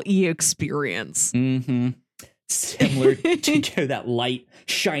capital E experience. Mm-hmm. Similar to that light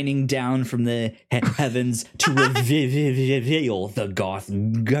shining down from the heavens to reveal the goth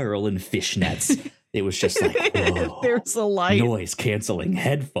girl in fishnets. It was just like, whoa, there's a light. Noise canceling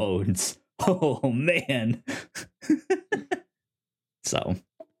headphones. Oh man. So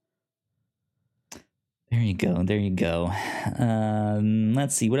there you go.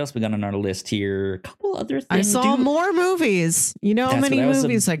 Let's see what else we got on our list here. A couple other things. I saw more movies. You know how many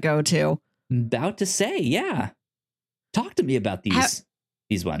movies I go to. About to say, yeah. Talk to me about these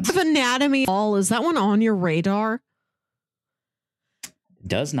ones. Anatomy All, is that one on your radar?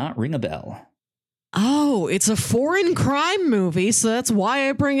 Does not ring a bell. Oh, it's a foreign crime movie, so that's why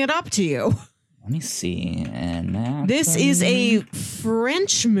I bring it up to you. Let me see. And this is a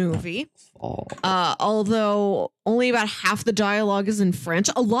French movie. Although only about half the dialogue is in French.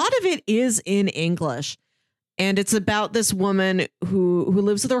 A lot of it is in English. And it's about this woman who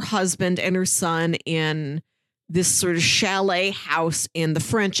lives with her husband and her son in this sort of chalet house in the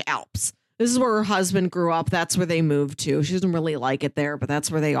French Alps. This is where her husband grew up. That's where they moved to. She doesn't really like it there, but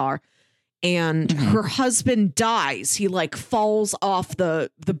that's where they are. And her husband dies. He like falls off the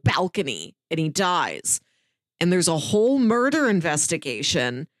balcony and he dies. And there's a whole murder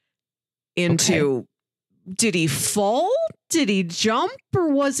investigation into did he fall? Did he jump?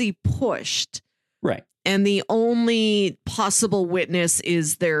 Or was he pushed? Right. And the only possible witness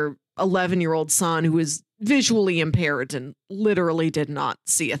is their 11-year-old son, who is visually impaired and literally did not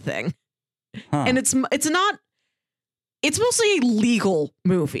see a thing. And it's mostly a legal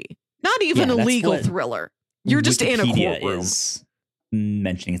movie, not even a legal thriller. You're just in a courtroom. Is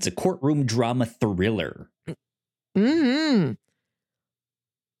mentioning it's a courtroom drama thriller. Mm-hmm.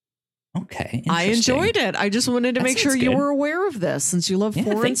 Okay, I enjoyed it. I just wanted to make sure you were aware of this, since you love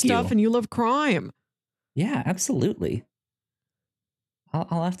foreign stuff and you love crime. Yeah, absolutely.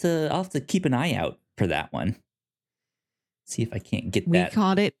 I'll have to keep an eye out for that one. See if I can't get that. We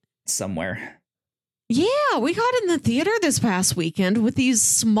caught it somewhere. Yeah, we got it in the theater this past weekend with these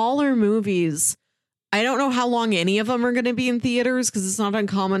smaller movies. I don't know how long any of them are going to be in theaters, because it's not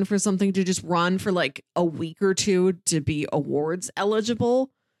uncommon for something to just run for like a week or two to be awards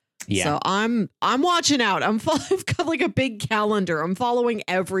eligible. Yeah. So I'm watching out. I've got like a big calendar. I'm following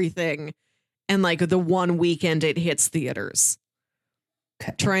everything. And like the one weekend it hits theaters.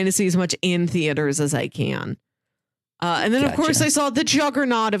 Okay. Trying to see as much in theaters as I can. And then, of course, I saw the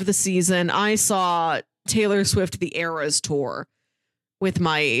juggernaut of the season. I saw Taylor Swift, the Eras Tour, with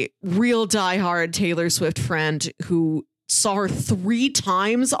my real diehard Taylor Swift friend who saw her 3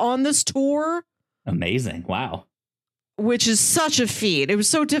 times on this tour. Amazing. Wow. Which is such a feat. It was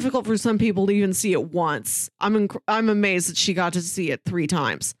so difficult for some people to even see it once. I'm amazed that she got to see it 3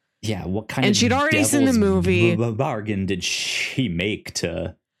 times. Yeah, what kind and of she'd already seen the movie bargain did she make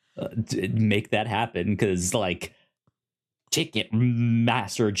to make that happen? Because like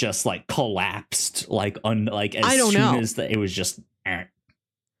Ticketmaster just like collapsed as soon as it was just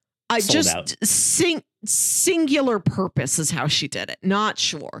singular purpose is how she did it. Not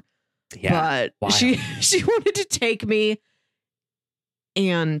sure. Yeah, but she wanted to take me,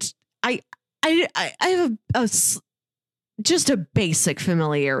 and I have just a basic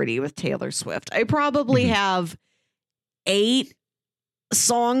familiarity with Taylor Swift. I probably have 8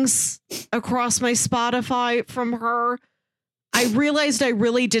 songs across my Spotify from her. I realized I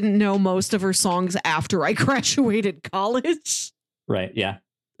really didn't know most of her songs after I graduated college. Right, yeah.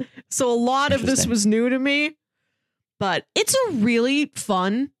 So a lot of this was new to me, but it's a really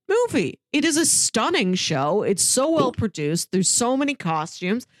fun movie. It is a stunning show. It's so well produced. There's so many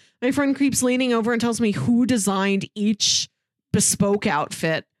costumes. My friend keeps leaning over and tells me who designed each bespoke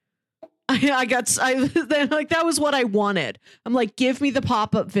outfit. That was what I wanted. I'm like, give me the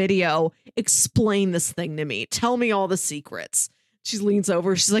pop-up video. Explain this thing to me. Tell me all the secrets. She leans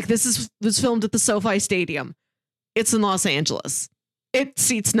over. She's like, this was filmed at the SoFi Stadium. It's in Los Angeles. It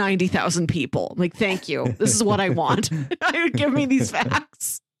seats 90,000 people. I'm like, thank you. This is what I want. Give me these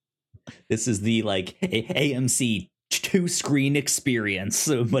facts. This is the like AMC 2-screen experience,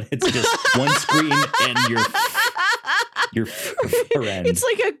 but it's just one screen and your friend. It's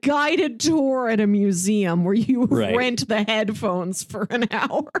like a guided tour at a museum where you rent the headphones for an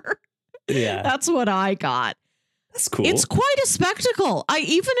hour. Yeah. That's what I got. That's cool. It's quite a spectacle.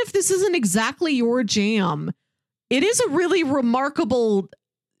 Even if this isn't exactly your jam, it is a really remarkable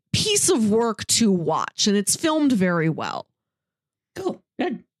piece of work to watch, and it's filmed very well. Cool.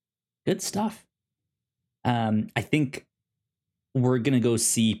 Good stuff. I think we're going to go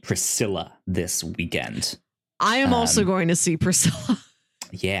see Priscilla this weekend. I am also going to see Priscilla.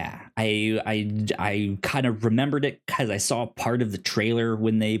 Yeah, I kind of remembered it because I saw part of the trailer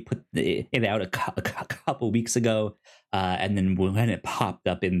when they put it out a couple weeks ago. And then when it popped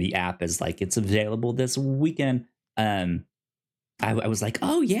up in the app as like, it's available this weekend, I was like,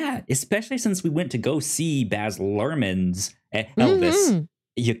 oh yeah, especially since we went to go see Baz Luhrmann's Elvis,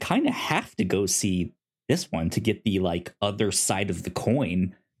 you kind of have to go see this one to get the like other side of the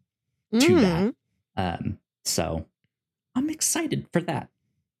coin to that. So I'm excited for that.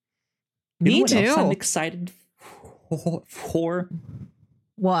 Me too. Else I'm excited for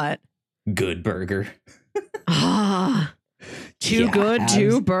what? Good Burger. Too good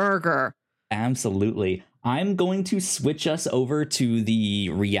to burger. Absolutely. I'm going to switch us over to the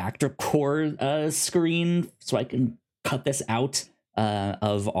Reactor Core screen so I can cut this out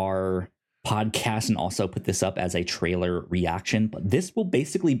of our podcast and also put this up as a trailer reaction. But this will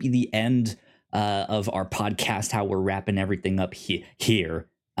basically be the end of our podcast, how we're wrapping everything up here.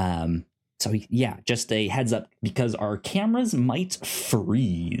 So yeah, just a heads up because our cameras might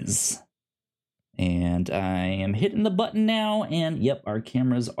freeze. And I am hitting the button now, and yep, our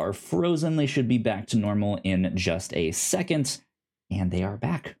cameras are frozen. They should be back to normal in just a second. And they are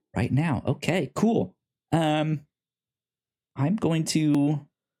back right now. Okay, cool. I'm going to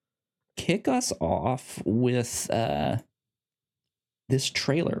kick us off with this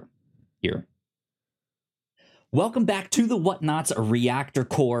trailer here. Welcome back to the Whatnauts Reactor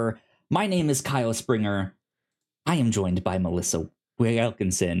Core. My name is Kyle Springer. I am joined by Melissa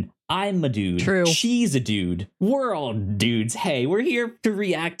Wilkinson. I'm a dude. True. She's a dude. We're all dudes. Hey, we're here to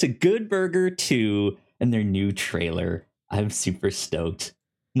react to Good Burger 2 and their new trailer. I'm super stoked.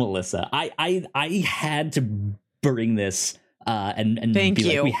 Melissa, I had to bring this and Thank be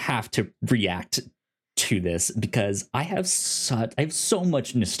you. like, we have to react to this because I have so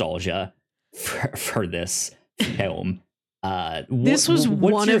much nostalgia for this film. This was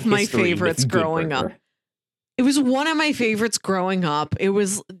one of my favorites growing up. It was one of my favorites growing up. It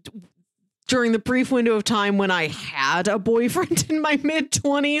was during the brief window of time when I had a boyfriend in my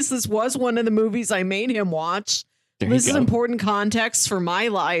mid-20s. This was one of the movies I made him watch. This is important context for my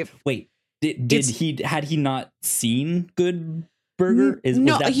life. Wait, had he not seen Good Burger?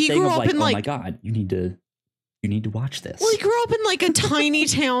 No, he grew up in like, oh my god, you need to watch this. Well, he grew up in like a tiny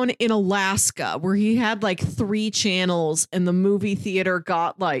town in Alaska where he had like 3 channels and the movie theater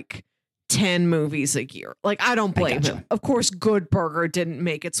got like 10 movies a year. Like, I don't blame him. Of course, Good Burger didn't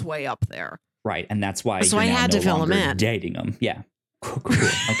make its way up there. Right, and that's why I had to fill him in. Dating him. Yeah. Cool.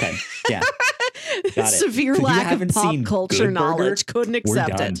 Okay. Yeah. Got it. Severe lack of pop culture knowledge. Couldn't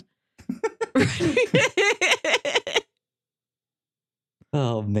accept it.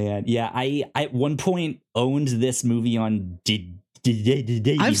 Oh man, yeah. I at one point owned this movie on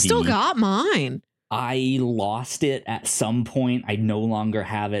DVD. I've still got mine. I lost it at some point. I no longer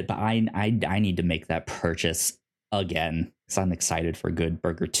have it, but I need to make that purchase again because I'm excited for Good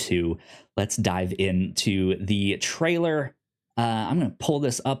Burger 2. Let's dive into the trailer. I'm going to pull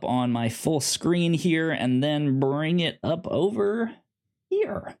this up on my full screen here and then bring it up over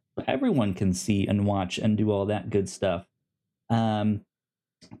here so everyone can see and watch and do all that good stuff.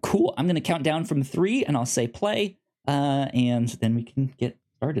 Cool. I'm going to count down from 3 and I'll say play and then we can get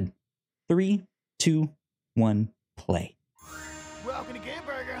started. 3, 2, 1, play. Welcome to Good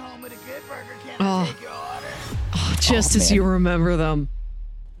Burger, home with a Good Burger. Can I take your order? Oh, just as you remember them.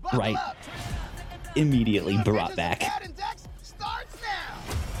 Right. Immediately brought back.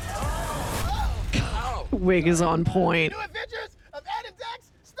 Wig is on point. New Adventures of Ed and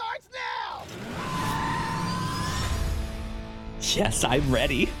Dex starts now. Yes, I'm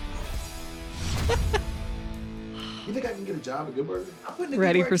ready. You think I can get a job at Good Burger? I'm putting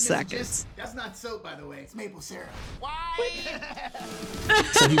Ready for seconds. That's not soap, by the way. It's maple syrup. Why?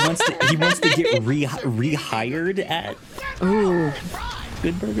 So he wants to get rehired at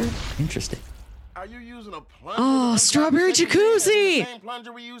Good Burger. Interesting. Are you using a plunger? Oh, strawberry jacuzzi. Same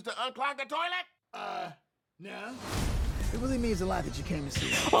plunger we used to unclog the toilet? No. It really means a lot that you came to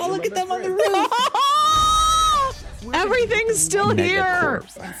see us. Oh, look at them on the roof. Everything's still here.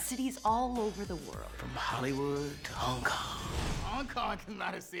 And cities all over the world. From Hollywood to Hong Kong. Hong Kong is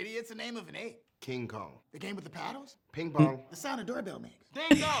not a city, it's the name of an ape. King Kong. The game with the paddles? Ping pong. The sound a doorbell makes.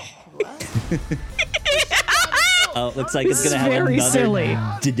 Ding dong. What? Oh, looks like it's This gonna is have very another silly.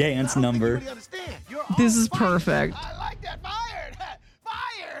 dance number. Nobody understand. You're This all is perfect. I like that. Fired.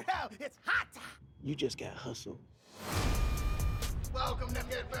 Fired. It's hot. You just got hustled. Welcome to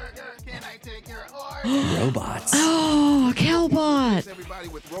Good Burger. Can I take your order? Robots. Oh, Calbot. Everybody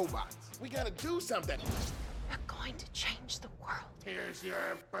with robots. We gotta do something. We're going to change the world. Here's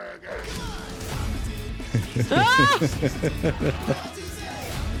your burger.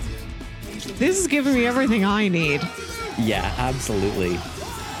 This is giving me everything I need. Yeah, absolutely.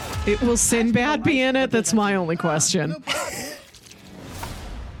 Will Sinbad be in it? That's my only question.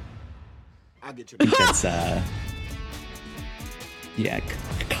 I'll get you. That's yeah,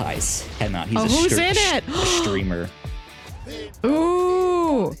 Kai's heading out. He's Oh, who's in it? a streamer.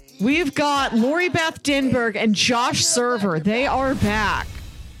 Ooh, we've got Lori Beth Dinberg and Josh Server. They are back.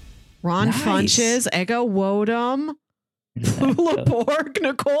 Ron Nice. Funches, Ego Wodum, Lula Borg,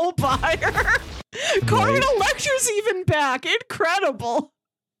 Nicole Byer. Carmen Electra's even back. Incredible.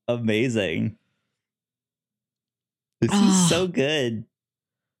 Amazing. This Ah. is so good.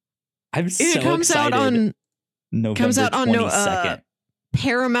 I'm so It comes excited. out on November 22nd.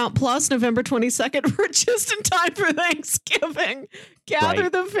 Paramount Plus, November 22nd. We're just in time for Thanksgiving. Gather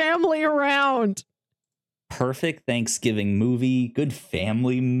Right. the family around. Perfect Thanksgiving movie. Good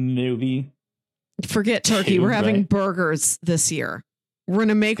family movie. Forget turkey. Dude, We're having right. burgers this year. We're going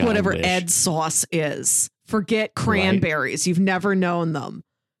to make God, I whatever wish. Ed sauce is. Forget cranberries. You've never known them.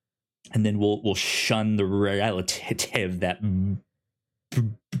 And then we'll shun the relative that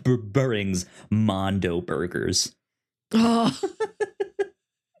brings Mondo burgers. Oh,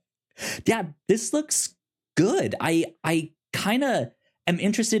 Yeah, this looks good. I kind of am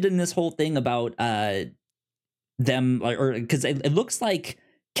interested in this whole thing about them, or because it looks like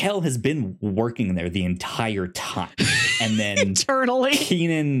Kel has been working there the entire time, and then eternally.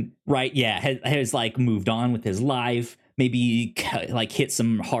 Keenan, right? Yeah, has like moved on with his life. Maybe like hit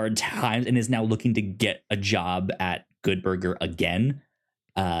some hard times and is now looking to get a job at Good Burger again.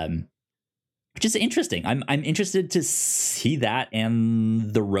 Which is interesting. I'm interested to see that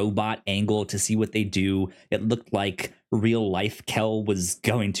and the robot angle to see what they do. It looked like real life Kel was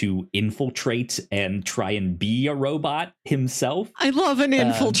going to infiltrate and try and be a robot himself. I love an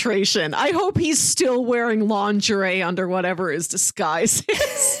infiltration. I hope he's still wearing lingerie under whatever his disguise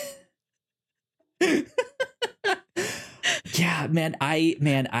is. Yeah, man,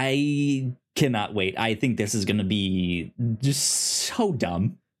 I cannot wait. I think this is going to be just so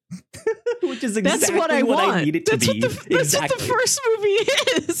dumb. Which is exactly That's what I want. need it to That's be. what the first movie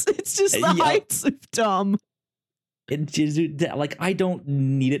is. It's just the Yeah. heights of dumb. It just, like, I don't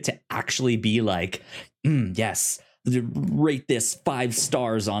need it to actually be like, yes, rate this 5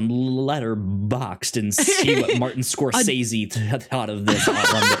 stars on Letterboxd and see what Martin Scorsese thought of this.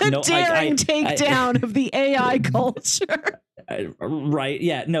 No, Daring takedown of the AI culture. Right?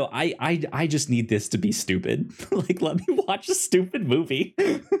 Yeah. No, I just need this to be stupid. Like, let me watch a stupid movie.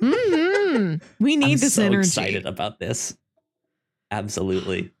 Mm-hmm. We need I'm this so energy. excited about this.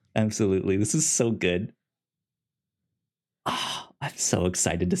 Absolutely. This is so good. Oh, I'm so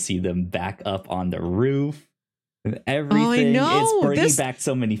excited to see them back up on the roof. And everything. I know. It's bringing back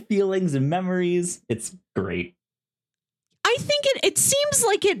so many feelings and memories. It's great. I think it seems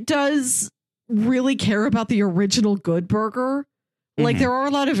like it does really care about the original Good Burger. Like, Mhm. there are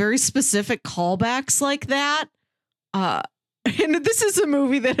a lot of very specific callbacks like that. And this is a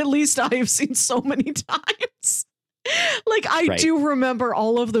movie that at least I have seen so many times. Like, I Right. do remember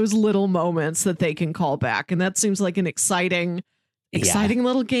all of those little moments that they can call back. And that seems like an exciting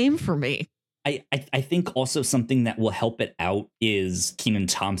little game for me. I think also something that will help it out is Kenan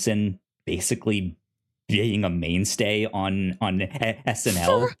Thompson basically being a mainstay on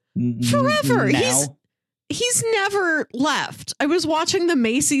SNL Forever. now. He's never left. I was watching the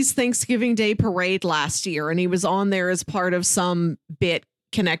Macy's Thanksgiving Day Parade last year, and he was on there as part of some bit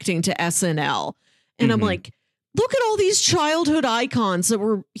connecting to SNL. And I'm Mhm. like, look at all these childhood icons that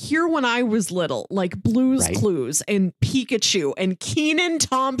were here when I was little, like Blue's Right. Clues and Pikachu and Kenan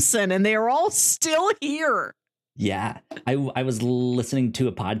Thompson, and they are all still here. Yeah, I was listening to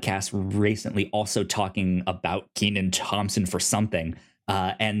a podcast recently also talking about Kenan Thompson for something,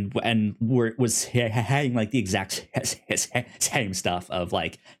 and was having like the exact same stuff of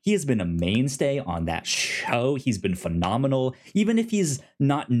like, he has been a mainstay on that show. He's been phenomenal, even if he's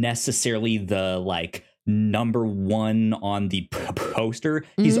not necessarily the like number one on the poster.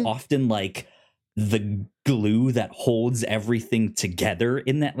 He's often like the glue that holds everything together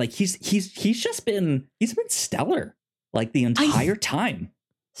in that. Like he's been stellar like the entire time.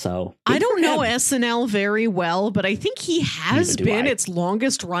 So I don't know SNL very well, but I think he has been its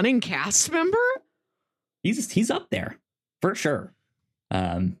longest running cast member. He's up there for sure.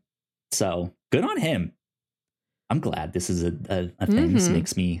 So good on him. I'm glad this is a thing. This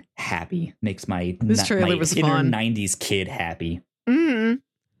makes me happy. Makes my trailer was inner fun. 90s kid happy. Mm-hmm.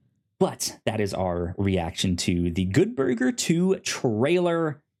 But that is our reaction to the Good Burger 2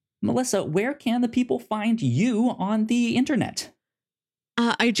 trailer. Melissa, where can the people find you on the internet?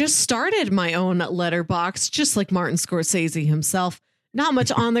 I just started my own letterbox, just like Martin Scorsese himself. Not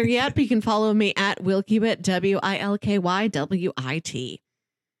much on there yet, but you can follow me at Wilkywit, WILKYWIT.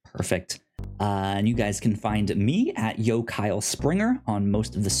 Perfect. And you guys can find me at Yo Kyle Springer on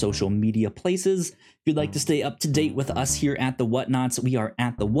most of the social media places. If you'd like to stay up to date with us here at The Whatnauts, we are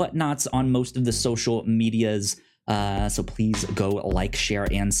at The Whatnauts on most of the social medias. So please go like, share,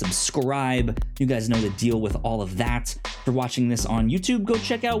 and subscribe. You guys know the deal with all of that. If you're watching this on YouTube, go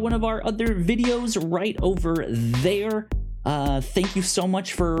check out one of our other videos right over there. Thank you so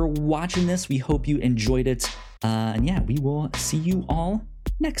much for watching this. We hope you enjoyed it. And yeah, we will see you all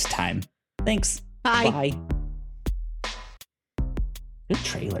next time. Thanks. Bye. Bye. Good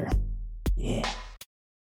trailer. Yeah.